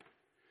shaken.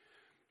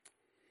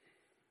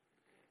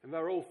 And they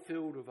were all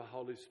filled with the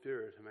Holy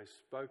Spirit, and they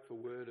spoke the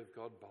word of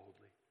God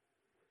boldly.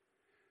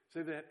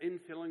 So that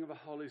infilling of the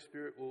Holy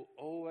Spirit will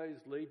always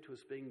lead to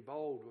us being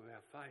bold with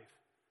our faith.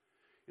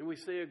 And we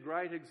see a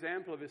great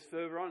example of this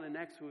further on in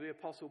Acts with the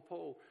Apostle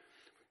Paul.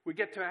 We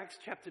get to Acts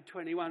chapter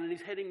 21, and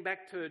he's heading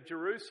back to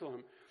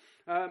Jerusalem.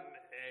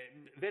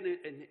 Then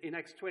in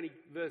Acts 20,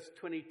 verse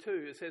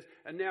 22, it says,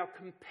 and now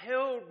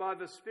compelled by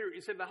the Spirit,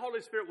 he said the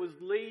Holy Spirit was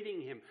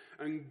leading him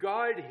and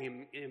guiding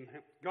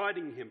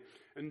him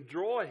and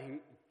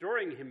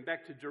drawing him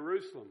back to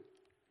Jerusalem.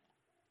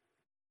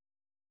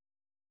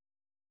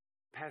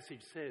 The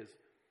passage says,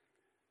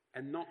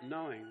 and not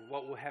knowing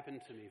what will happen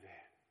to me there.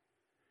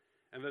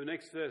 And the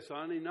next verse,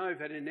 I only know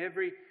that in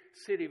every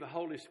city the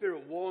Holy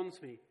Spirit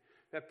warns me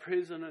that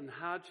prison and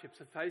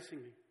hardships are facing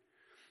me.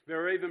 There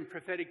are even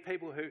prophetic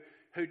people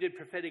who did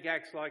prophetic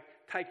acts like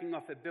taking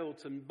off their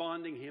belts and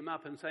binding him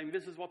up and saying,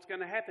 this is what's going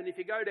to happen if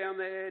you go down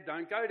there,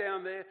 don't go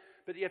down there.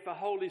 But yet the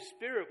Holy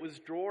Spirit was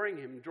drawing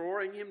him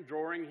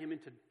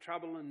into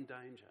trouble and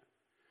danger.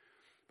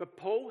 But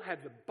Paul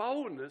had the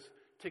boldness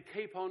to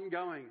keep on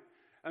going.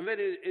 And then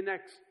in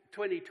Acts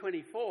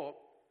 20:24,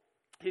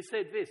 he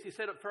said this, he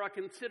said, for I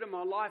consider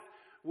my life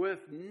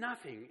worth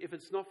nothing if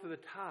it's not for the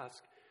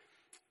task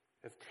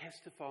of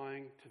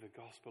testifying to the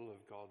gospel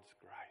of God's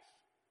grace.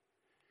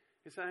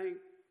 He's saying,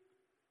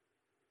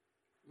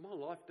 my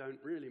life don't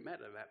really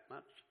matter that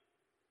much.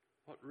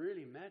 What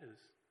really matters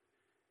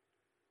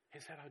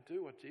is that I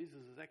do what Jesus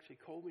has actually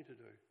called me to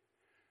do.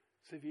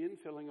 See, the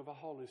infilling of the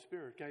Holy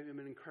Spirit gave him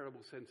an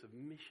incredible sense of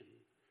mission,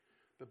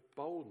 the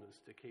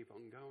boldness to keep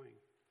on going.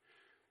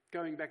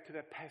 Going back to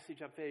that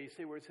passage up there, you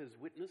see where it says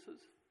witnesses?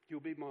 You'll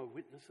be my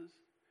witnesses.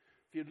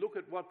 If you look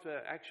at what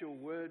the actual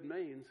word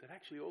means, it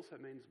actually also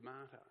means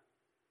martyr.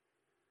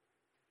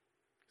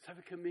 So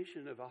the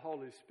commission of the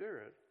Holy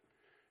Spirit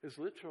is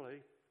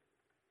literally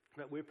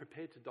that we're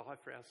prepared to die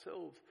for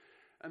ourselves.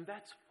 And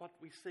that's what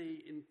we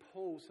see in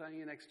Paul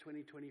saying in Acts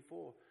 20:24,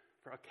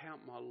 for I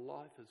count my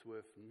life as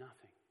worth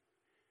nothing.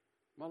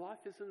 My life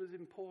isn't as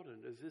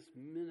important as this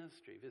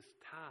ministry, this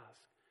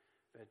task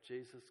that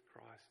Jesus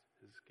Christ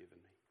has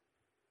given me.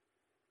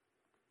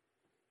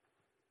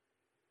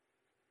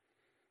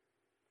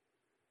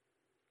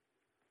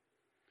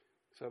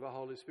 So the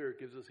Holy Spirit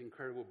gives us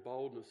incredible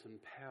boldness and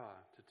power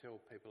to tell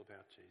people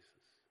about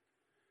Jesus.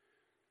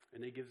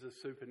 And he gives us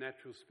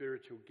supernatural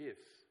spiritual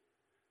gifts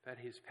that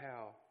his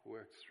power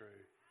works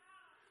through.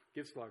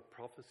 Gifts like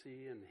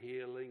prophecy and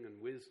healing and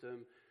wisdom,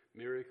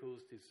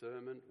 miracles,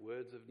 discernment,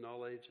 words of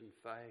knowledge and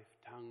faith,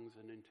 tongues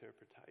and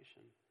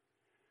interpretation.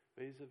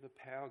 These are the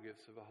power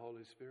gifts of the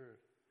Holy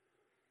Spirit.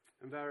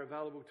 And they're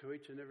available to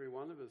each and every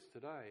one of us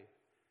today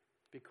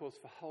because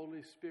the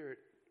Holy Spirit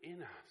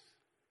in us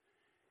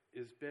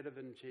is better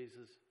than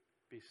Jesus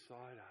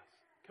beside us.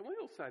 Can we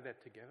all say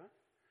that together?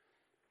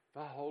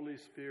 The Holy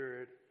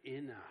Spirit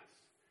in us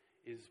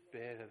is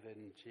better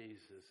than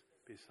Jesus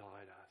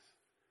beside us.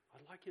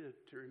 I'd like you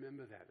to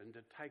remember that and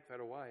to take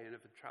that away. And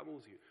if it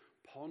troubles you,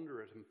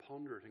 ponder it and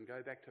go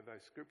back to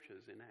those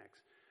scriptures in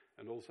Acts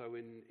and also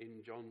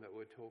in John that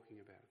we're talking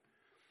about.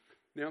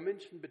 Now, I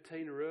mentioned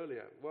Bettina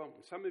earlier. Well,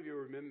 some of you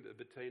remember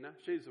Bettina.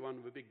 She's the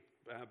one with a big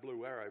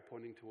blue arrow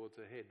pointing towards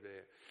her head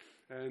there.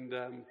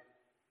 And,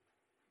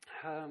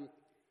 I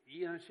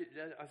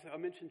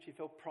mentioned she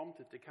felt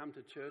prompted to come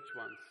to church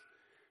once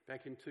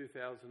back in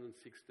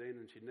 2016,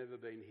 and she'd never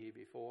been here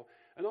before.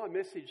 And I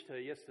messaged her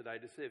yesterday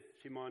to see if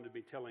she minded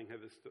me telling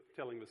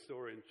the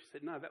story, and she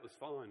said, no, that was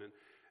fine.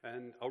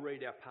 And I'll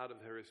read out part of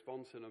her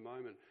response in a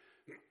moment.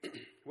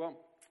 Well,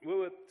 we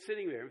were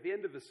sitting there. At the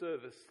end of the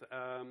service,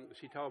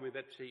 she told me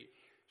that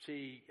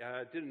she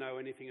didn't know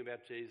anything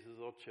about Jesus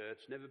or church,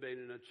 never been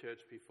in a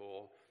church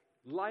before.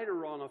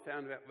 Later on, I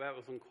found out that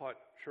wasn't quite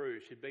true.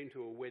 She'd been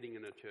to a wedding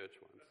in a church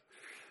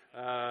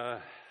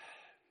once.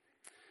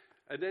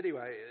 And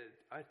anyway,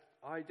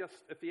 I just,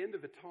 at the end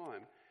of the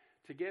time,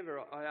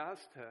 together, I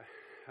asked her,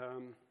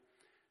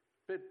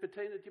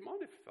 Bettina, do you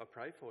mind if I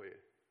pray for you?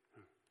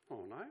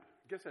 Oh, no, I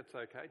guess that's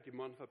okay. Do you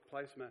mind if I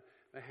place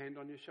my hand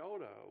on your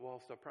shoulder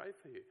whilst I pray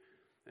for you?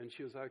 And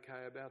she was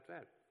okay about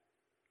that.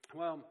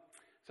 Well,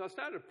 so I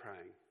started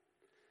praying.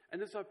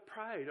 And as I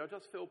prayed, I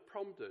just felt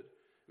prompted.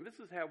 And this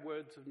is how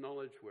words of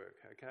knowledge work,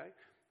 okay?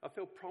 I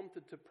felt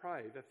prompted to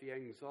pray that the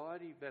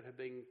anxiety that had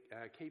been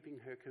keeping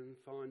her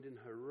confined in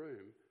her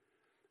room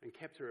and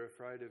kept her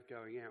afraid of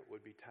going out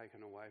would be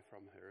taken away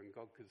from her, and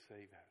God could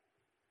see that.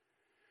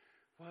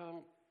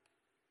 Well,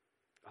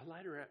 I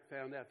later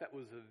found out that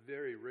was the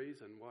very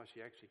reason why she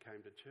actually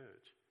came to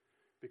church,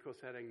 because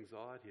that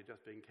anxiety had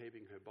just been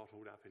keeping her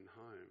bottled up in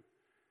home,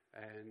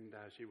 and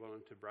she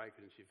wanted to break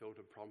it, and she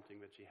felt a prompting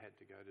that she had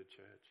to go to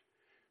church.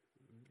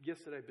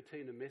 Yesterday,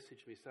 Bettina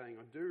messaged me saying,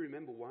 I do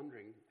remember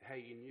wondering how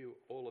you knew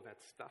all of that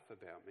stuff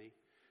about me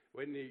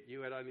when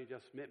you had only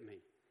just met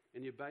me.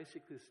 And you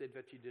basically said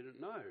that you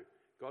didn't know.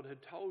 God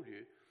had told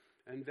you,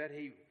 and that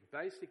he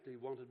basically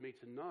wanted me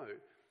to know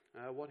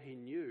what he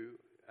knew.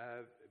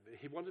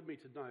 He wanted me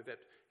to know that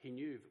he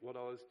knew what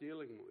I was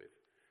dealing with.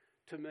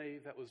 To me,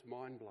 that was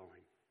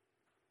mind-blowing.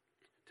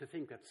 To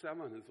think that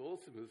someone as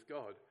awesome as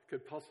God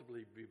could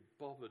possibly be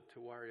bothered to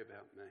worry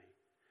about me.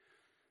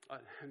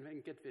 And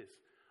then get this.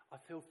 I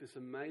felt this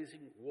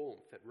amazing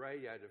warmth that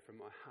radiated from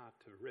my heart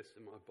to the rest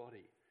of my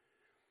body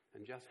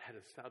and just had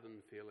a sudden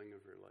feeling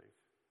of relief.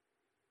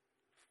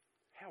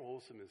 How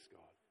awesome is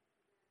God?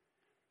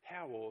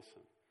 How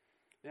awesome.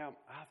 Now,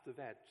 after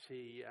that,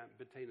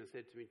 Bettina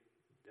said to me,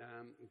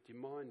 do you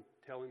mind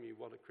telling me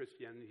what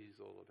Christianity is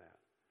all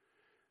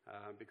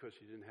about? Because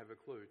she didn't have a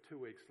clue.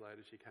 2 weeks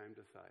later, she came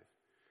to faith.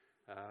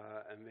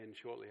 And then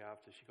shortly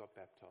after, she got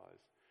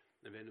baptised.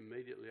 And then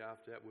immediately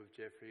after that, with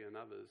Jeffrey and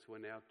others, we're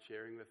now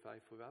sharing the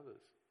faith with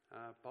others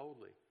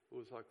boldly. It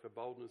was like the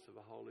boldness of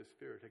the Holy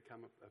Spirit had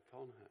come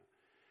upon her.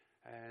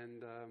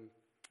 And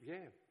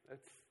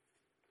it's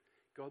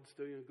God's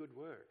doing a good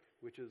work,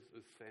 which is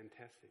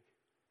fantastic.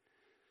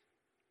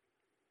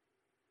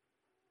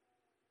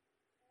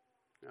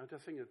 Now, I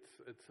just think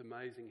it's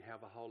amazing how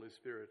the Holy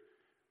Spirit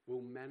will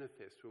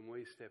manifest when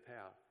we step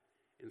out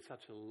in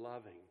such a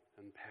loving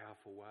and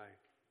powerful way.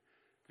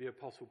 The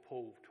Apostle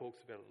Paul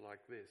talks about it like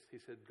this. He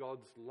said,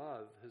 God's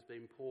love has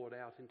been poured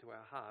out into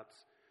our hearts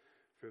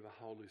through the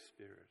Holy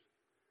Spirit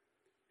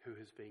who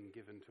has been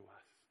given to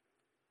us.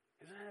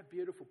 Isn't that a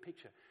beautiful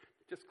picture?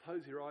 Just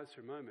close your eyes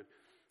for a moment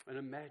and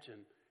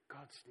imagine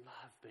God's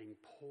love being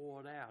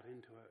poured out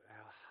into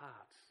our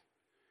hearts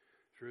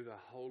through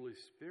the Holy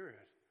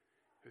Spirit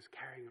who's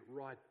carrying it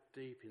right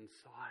deep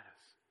inside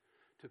us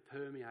to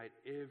permeate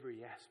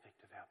every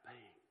aspect of our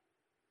being.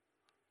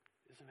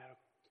 Isn't that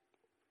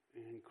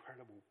an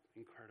incredible,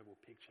 incredible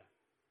picture?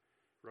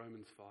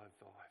 Romans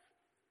 5:5.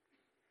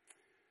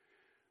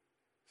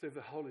 So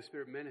the Holy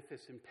Spirit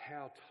manifests in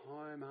power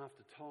time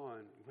after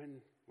time.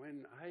 When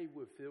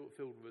we're filled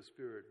with the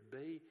Spirit,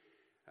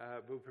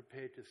 we're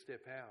prepared to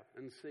step out,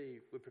 and C,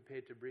 we're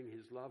prepared to bring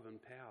his love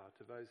and power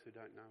to those who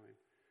don't know him.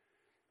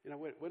 You know,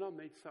 when I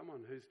meet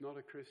someone who's not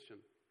a Christian,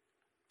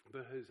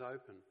 but who's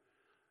open,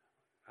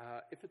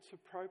 if it's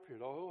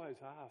appropriate, I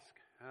always ask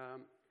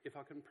if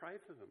I can pray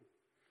for them.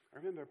 I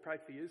remember I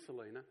prayed for you,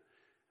 Selena,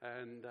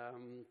 and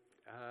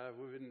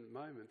within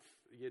moments,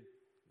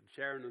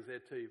 Sharon was there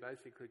too. He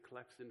basically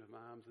collapsed into my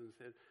arms and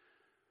said,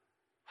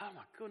 "Oh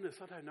my goodness,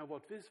 I don't know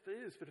what this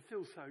is, but it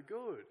feels so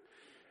good."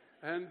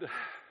 And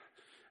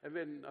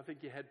then I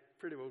think you had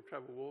pretty well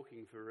trouble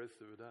walking for the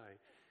rest of the day.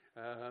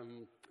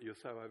 You're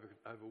so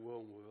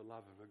overwhelmed with the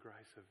love and the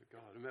grace of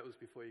God. And that was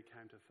before you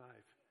came to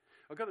faith.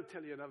 I've got to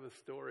tell you another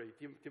story.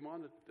 Do you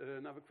mind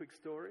another quick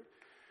story?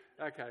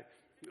 Okay.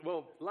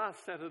 Well,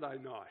 last Saturday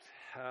night,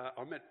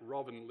 I met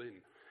Rob and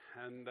Lynn.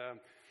 And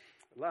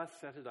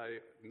last Saturday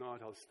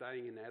night, I was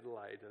staying in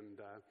Adelaide, and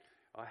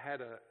I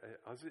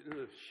was in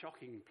a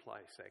shocking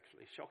place.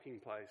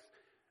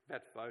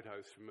 That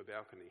photos from a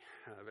balcony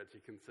that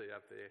you can see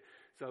up there.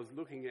 So I was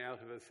looking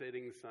out of a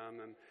setting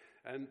sun,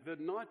 and the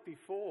night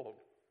before,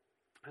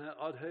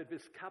 I'd heard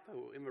this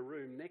couple in the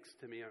room next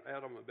to me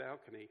out on the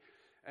balcony,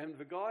 and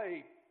the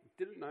guy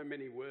didn't know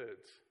many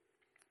words.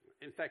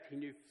 In fact, he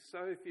knew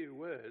so few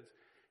words,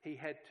 he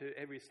had to,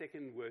 every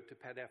second word to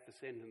pad out the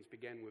sentence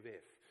began with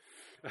F.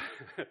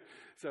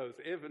 So it was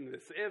F and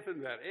this, F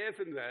and that, F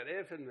and that,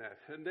 F and that.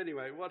 And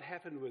anyway, what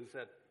happened was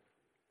that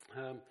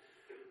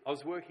I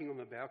was working on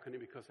the balcony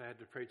because I had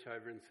to preach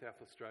over in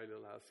South Australia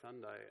last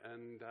Sunday,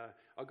 and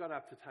I got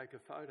up to take a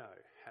photo,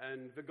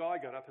 and the guy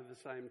got up at the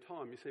same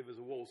time. You see, there was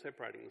a wall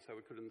separating us, so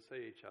we couldn't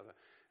see each other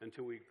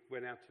until we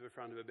went out to the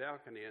front of the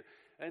balcony,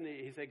 and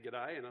he said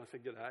g'day, and I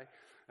said g'day,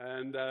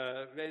 and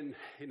then,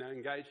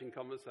 engaged in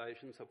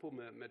conversation, so I pulled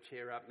my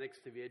chair up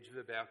next to the edge of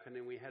the balcony,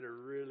 and we had a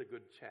really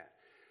good chat.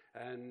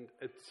 And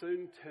it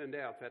soon turned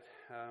out that,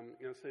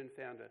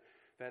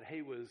 that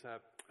he was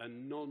a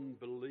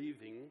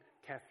non-believing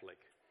Catholic.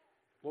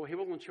 Well, he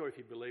wasn't sure if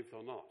he believed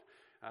or not.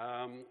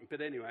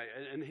 But anyway,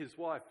 and his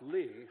wife,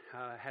 Lynn,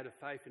 had a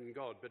faith in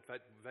God,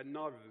 but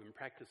neither of them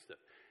practiced it.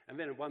 And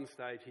then at one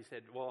stage he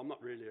said, well, I'm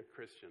not really a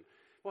Christian.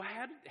 Well,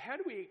 how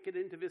do we get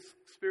into this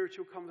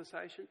spiritual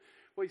conversation?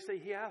 Well, you see,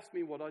 he asked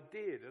me what I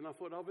did, and I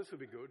thought, oh, this will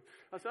be good.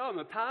 I said, oh, I'm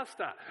a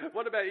pastor.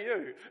 What about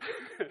you?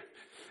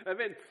 And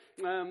then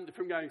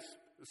from going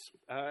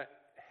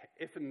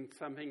effing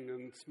something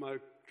and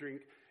smoke,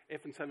 drink,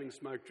 effing something,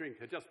 smoke,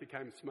 drink, it just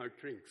became smoke,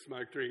 drink.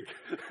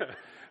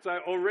 So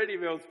already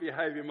there was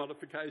behaviour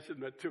modification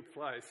that took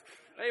place.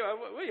 Anyway,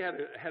 we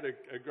had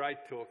a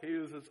great talk. He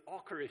was as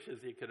ochreish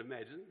as you could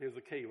imagine. He was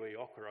a Kiwi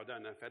ochre. I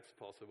don't know if that's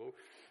possible.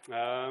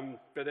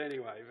 But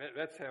anyway,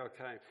 that's how it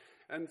came.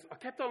 And I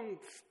kept on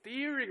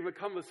steering the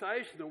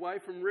conversation away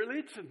from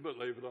religion,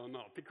 believe it or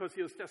not, because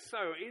he was just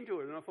so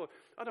into it. And I thought,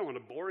 I don't want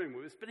to bore him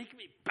with this, but he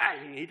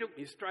took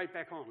me straight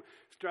back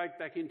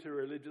into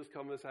religious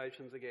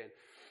conversations again.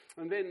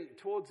 And then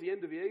towards the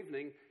end of the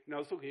evening, I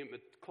was looking at the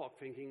clock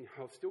thinking,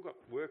 I've still got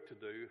work to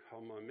do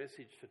on my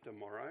message for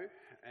tomorrow,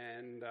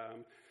 and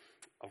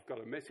I've got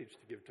a message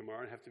to give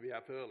tomorrow and have to be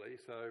up early.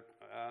 So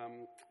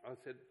I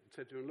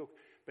said to him, look,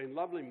 been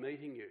lovely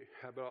meeting you,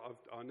 but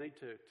I need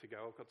to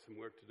go. I've got some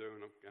work to do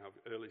and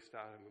I've early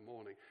start in the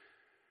morning.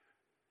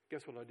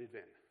 Guess what I did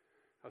then?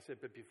 I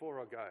said, but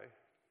before I go,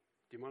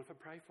 do you mind if I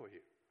pray for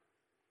you?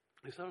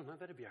 He said, oh, no,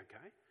 that'd be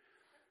okay.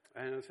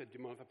 And I said, do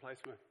you mind if I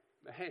place my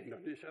hand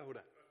on your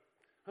shoulder?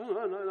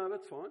 Oh, no,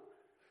 that's fine.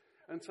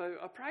 And so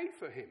I prayed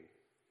for him.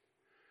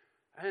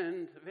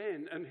 And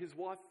his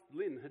wife,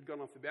 Lynn, had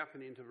gone off the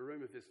balcony into the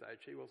room at this stage.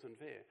 She wasn't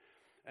there.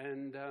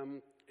 And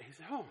he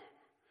said, oh,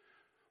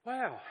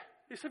 wow.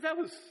 He said, that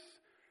was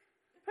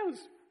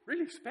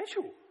really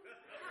special.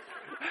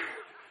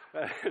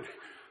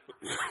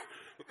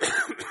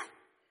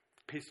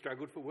 He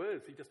struggled for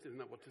words. He just didn't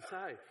know what to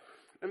say.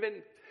 And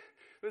then,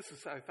 this is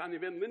so funny,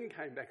 then Lynn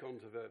came back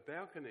onto the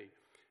balcony.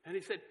 And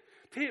he said,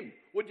 Tim,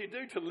 would you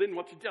do to Lynn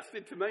what you just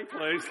did to me,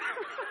 please?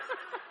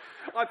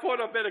 I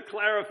thought I'd better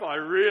clarify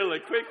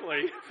really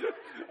quickly.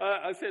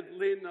 I said,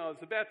 Lynn, I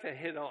was about to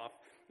head off.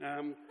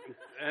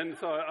 And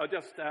so I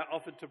just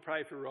offered to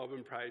pray for Rob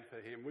and prayed for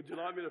him. Would you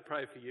like me to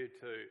pray for you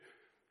too?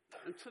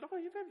 And said, oh,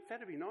 yeah,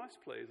 that'd be nice,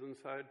 please. And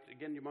so,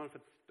 again, you mind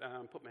if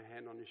I put my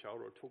hand on your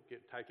shoulder or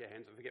take your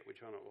hands? I forget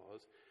which one it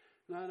was.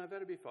 No,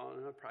 that'd be fine.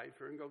 And I prayed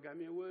for him. God gave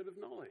me a word of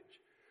knowledge.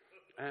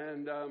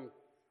 And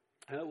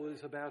it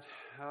was about,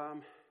 I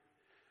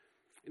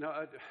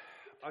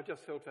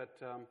just felt that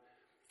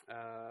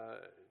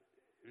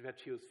that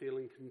she was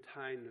feeling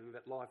contained and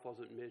that life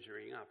wasn't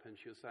measuring up, and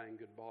she was saying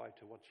goodbye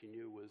to what she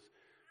knew was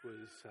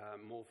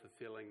more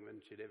fulfilling than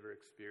she'd ever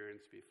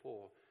experienced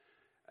before.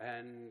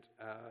 And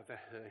that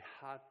her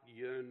heart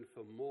yearned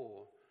for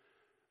more,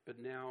 but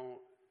now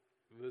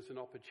was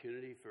an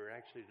opportunity for her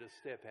actually to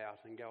step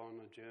out and go on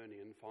a journey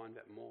and find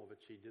out more,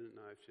 but she didn't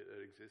know if it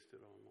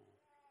existed or not.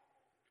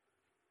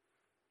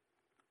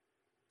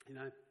 You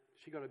know,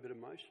 she got a bit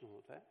emotional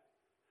at that.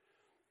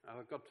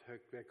 I got her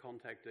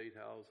contact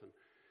details, and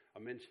I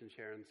mentioned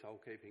Sharon's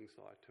soul-keeping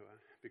site to her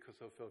because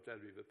I felt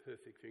that would be the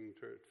perfect thing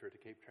for her to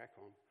keep track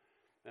on.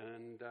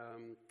 And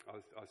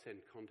I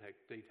sent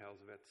contact details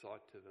of that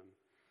site to them.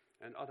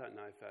 And I don't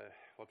know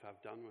what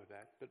I've done with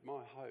that, but my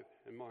hope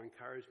and my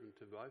encouragement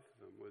to both of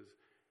them was,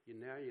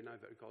 now you know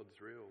that God's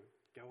real.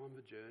 Go on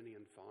the journey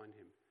and find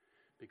him,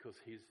 because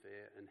he's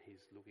there and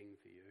he's looking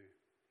for you.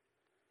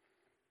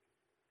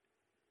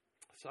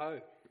 So,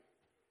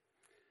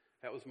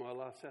 that was my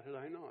last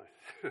Saturday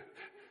night.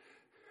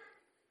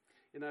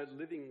 You know,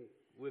 living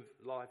with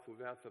life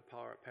without the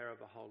power of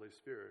the Holy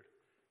Spirit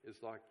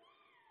is like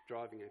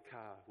driving a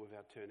car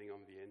without turning on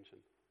the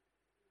engine.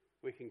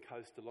 We can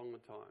coast along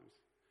at times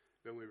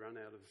when we run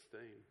out of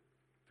steam,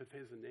 but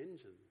there's an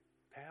engine,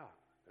 power,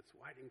 that's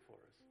waiting for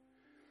us.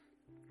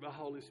 The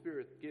Holy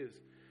Spirit gives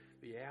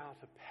the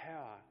outer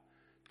power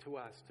to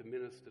us to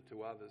minister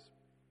to others,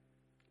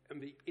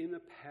 and the inner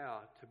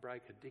power to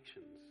break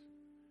addictions,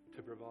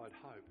 to provide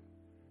hope,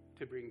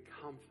 to bring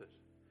comfort,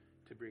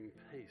 to bring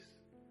peace,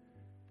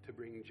 to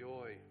bring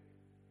joy,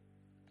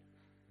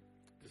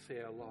 to see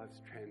our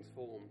lives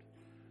transformed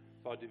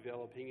by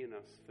developing in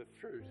us the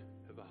fruit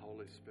of the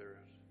Holy Spirit.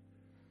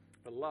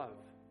 The love,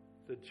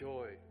 the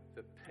joy,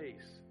 the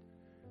peace,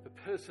 the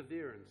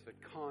perseverance, the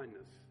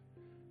kindness,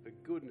 the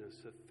goodness,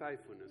 the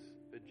faithfulness,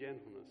 the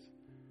gentleness,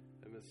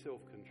 and the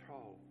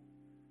self-control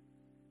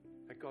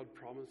that God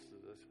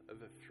promises us of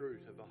the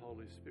fruit of the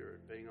Holy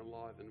Spirit being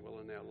alive and well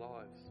in our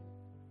lives.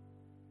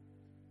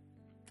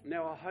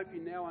 Now, I hope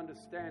you now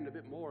understand a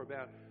bit more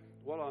about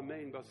what I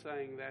mean by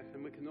saying that,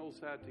 and we can all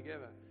say it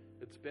together.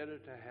 It's better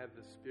to have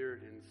the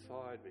Spirit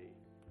inside me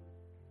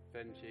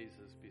than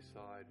Jesus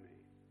beside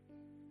me.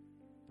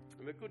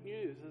 And the good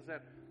news is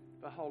that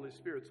the Holy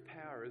Spirit's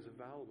power is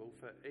available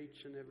for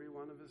each and every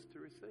one of us to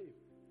receive.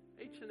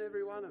 Each and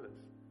every one of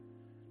us.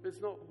 There's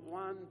not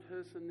one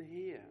person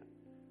here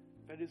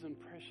that isn't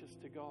precious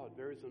to God.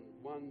 There isn't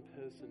one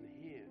person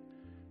here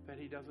that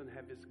he doesn't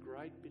have this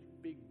great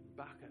big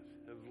bucket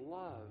of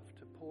love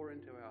to pour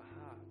into our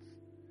hearts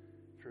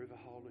through the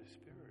Holy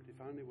Spirit,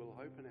 if only we'll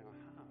open our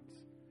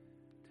hearts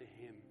to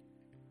him.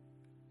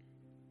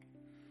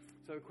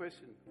 So, a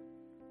question: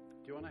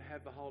 do you want to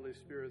have the Holy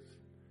Spirit's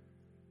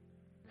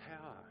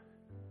power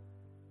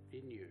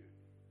in you,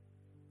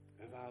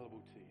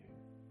 available to you?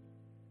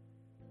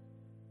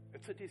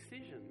 It's a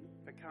decision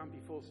that can't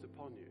be forced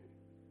upon you,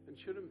 and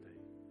shouldn't be.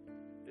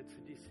 It's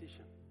a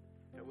decision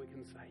that we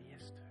can say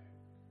yes to.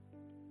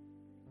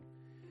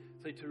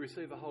 See, to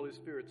receive the Holy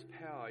Spirit's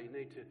power, you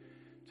need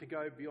to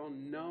go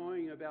beyond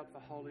knowing about the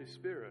Holy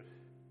Spirit.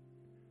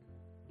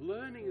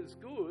 Learning is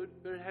good,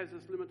 but it has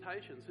its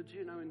limitations. So do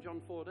you know in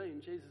John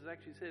 14, Jesus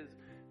actually says,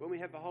 when we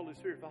have the Holy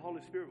Spirit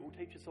will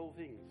teach us all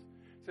things.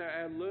 So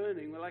our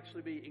learning will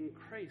actually be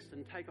increased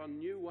and take on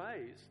new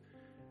ways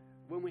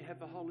when we have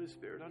the Holy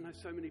Spirit. I know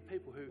so many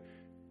people who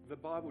the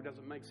Bible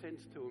doesn't make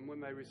sense to them.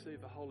 When they receive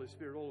the Holy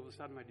Spirit, all of a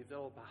sudden they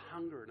develop a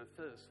hunger and a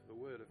thirst for the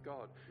Word of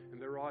God,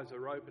 and their eyes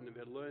are open and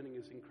their learning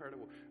is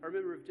incredible. I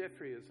remember of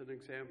Jeffrey as an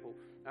example.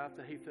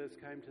 After he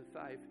first came to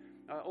faith,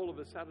 all of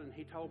a sudden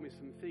he told me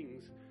some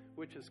things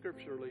which are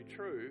scripturally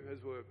true as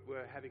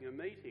we're having a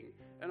meeting,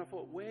 and I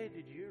thought, where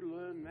did you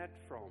learn that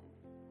from?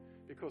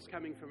 Because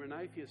coming from an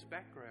atheist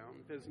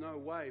background, there's no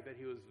way that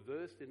he was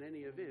versed in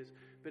any of this.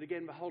 But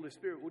again, the Holy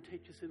Spirit will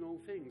teach us in all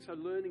things. So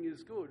learning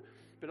is good,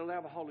 but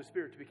allow the Holy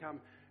Spirit to come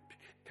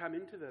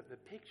into the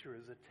picture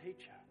as a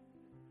teacher.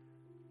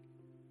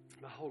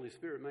 The Holy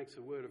Spirit makes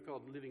the Word of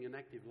God living and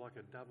active like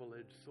a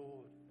double-edged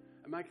sword.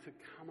 It makes it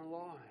come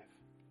alive.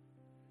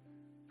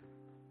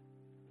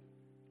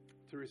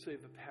 To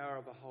receive the power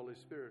of the Holy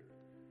Spirit,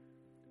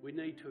 we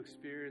need to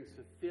experience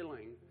the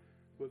filling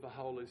with the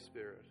Holy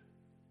Spirit.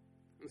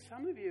 And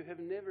some of you have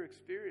never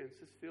experienced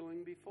this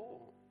feeling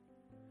before.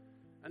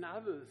 And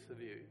others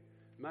of you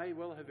may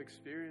well have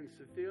experienced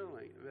the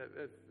filling,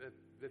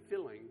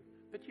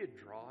 but you're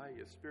dry,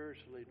 you're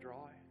spiritually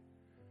dry.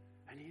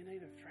 And you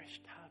need a fresh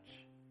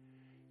touch.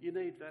 You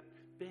need that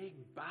big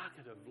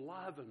bucket of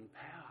love and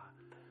power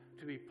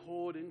to be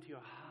poured into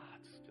your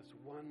hearts just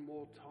one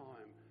more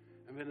time.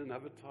 And then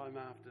another time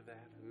after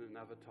that, and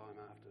another time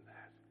after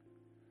that.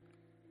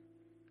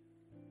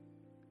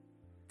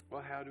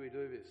 Well, how do we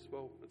do this?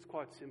 Well, it's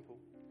quite simple.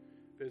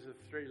 There's a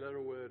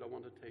 3-letter word I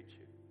want to teach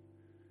you.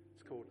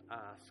 It's called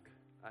ask.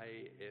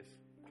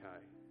 A-S-K.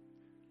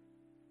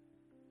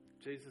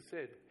 Jesus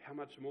said, how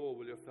much more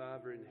will your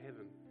Father in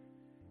heaven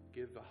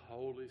give the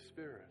Holy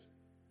Spirit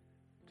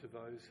to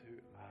those who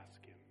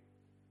ask him?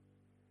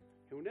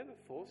 He will never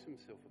force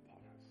himself upon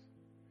us.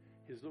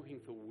 He's looking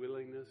for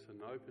willingness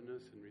and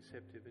openness and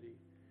receptivity.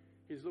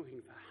 He's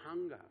looking for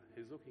hunger.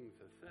 He's looking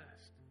for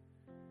thirst.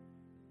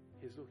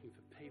 He's looking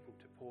for people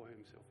to pour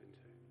himself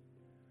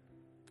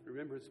into.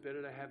 Remember, it's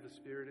better to have the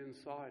Spirit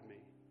inside me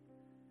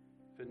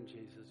than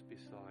Jesus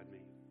beside me.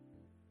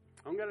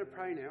 I'm going to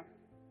pray now.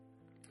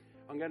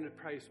 I'm going to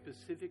pray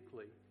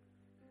specifically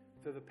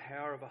for the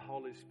power of the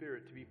Holy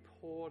Spirit to be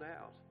poured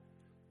out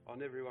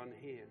on everyone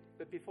here.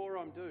 But before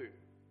I do,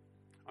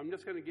 I'm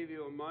just going to give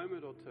you a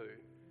moment or two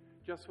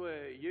just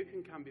where you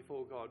can come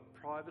before God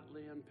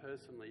privately and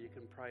personally. You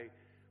can pray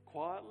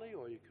quietly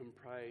or you can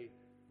pray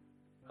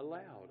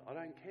aloud. I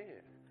don't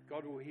care.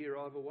 God will hear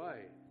either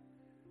way.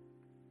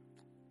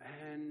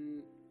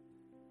 And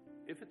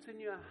if it's in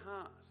your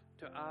heart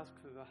to ask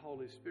for the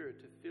Holy Spirit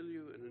to fill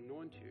you and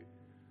anoint you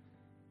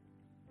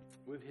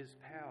with his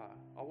power,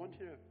 I want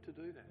you to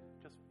do that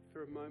just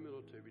for a moment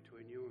or two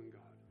between you and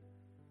God.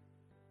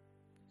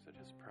 So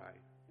just pray.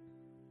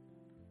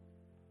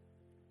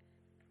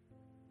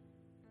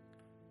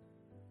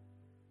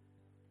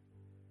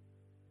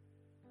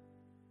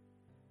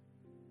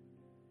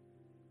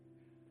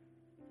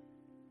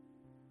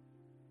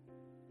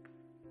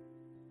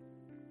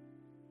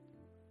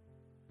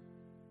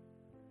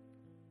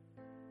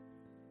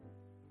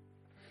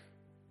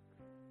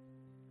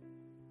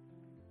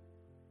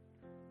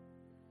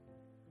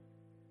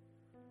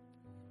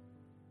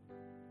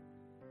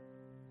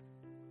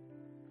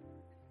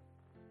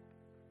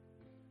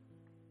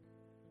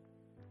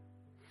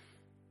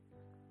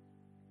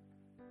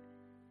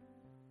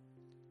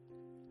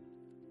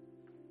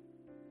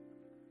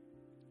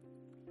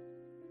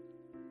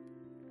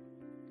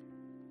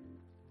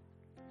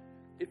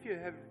 If you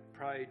have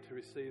prayed to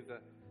receive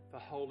the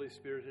Holy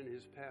Spirit and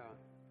his power,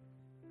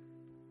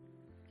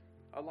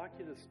 I'd like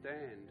you to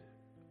stand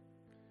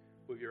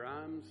with your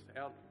arms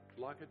out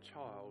like a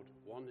child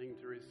wanting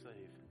to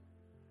receive.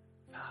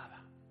 Father,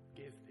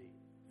 give me.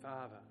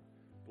 Father,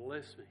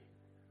 bless me.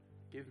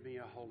 Give me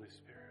a Holy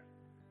Spirit.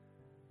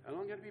 And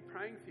I'm going to be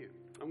praying for you.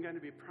 I'm going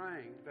to be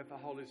praying that the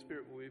Holy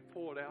Spirit will be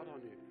poured out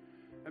on you.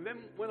 And then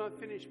when I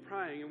finish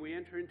praying and we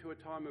enter into a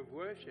time of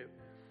worship,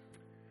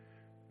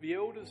 the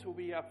elders will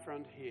be up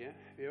front here,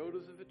 the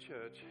elders of the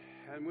church,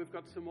 and we've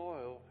got some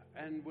oil,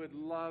 and we'd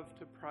love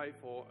to pray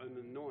for and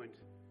anoint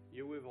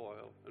you with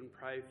oil and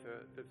pray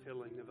for the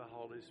filling of the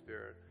Holy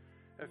Spirit,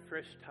 a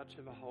fresh touch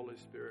of the Holy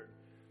Spirit.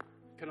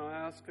 Can I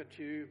ask that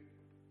you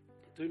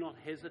do not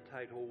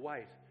hesitate or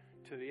wait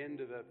to the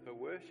end of the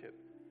worship,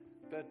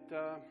 but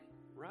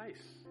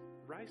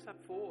race up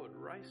forward,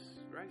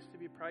 race to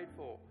be prayed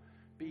for.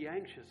 Be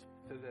anxious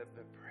for the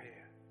prayer.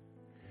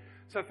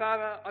 So,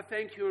 Father, I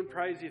thank you and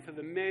praise you for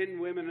the men,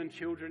 women and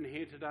children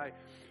here today.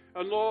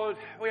 And Lord,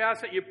 we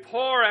ask that you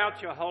pour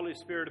out your Holy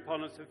Spirit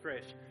upon us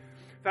afresh.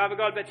 Father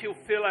God, that you'll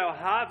fill our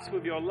hearts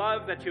with your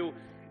love, that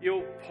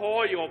you'll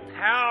pour your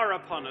power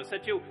upon us,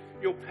 that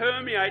you'll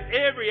permeate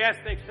every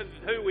aspect of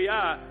who we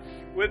are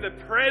with the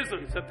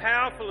presence, the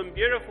powerful and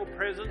beautiful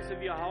presence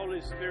of your Holy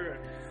Spirit.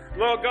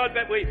 Lord God,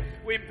 that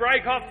we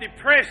break off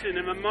depression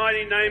in the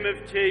mighty name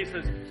of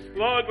Jesus.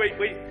 Lord,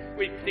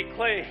 we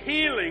declare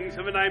healings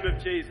in the name of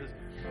Jesus.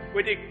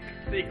 We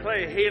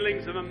declare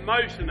healings of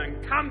emotion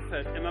and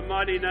comfort in the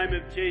mighty name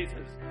of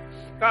Jesus.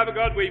 Father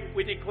God,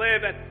 we declare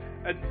that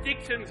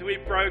addictions will be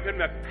broken,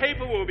 that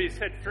people will be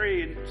set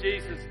free in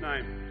Jesus'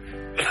 name.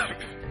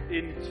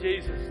 In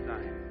Jesus'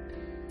 name.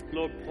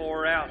 Lord,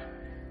 pour out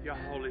your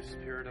Holy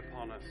Spirit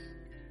upon us.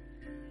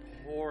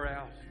 Pour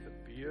out the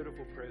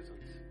beautiful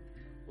presence.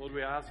 Lord,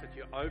 we ask that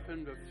you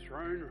open the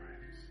throne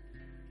rooms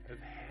of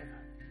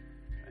heaven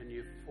and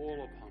you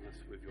fall upon us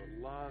with your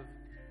love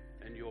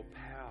and your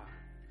power,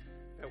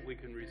 that we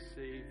can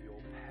receive your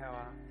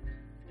power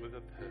with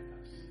a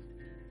purpose.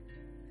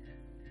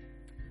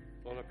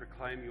 Lord, I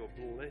proclaim your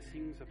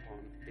blessings upon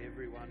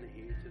everyone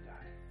here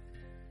today.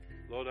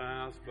 Lord,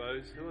 I ask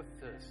those who are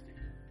thirsty,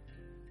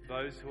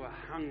 those who are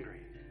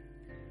hungry,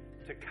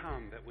 to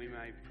come that we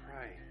may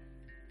pray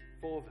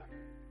for them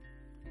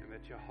and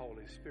that your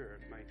Holy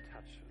Spirit may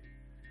touch them.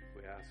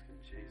 We ask in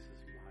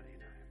Jesus' mighty name.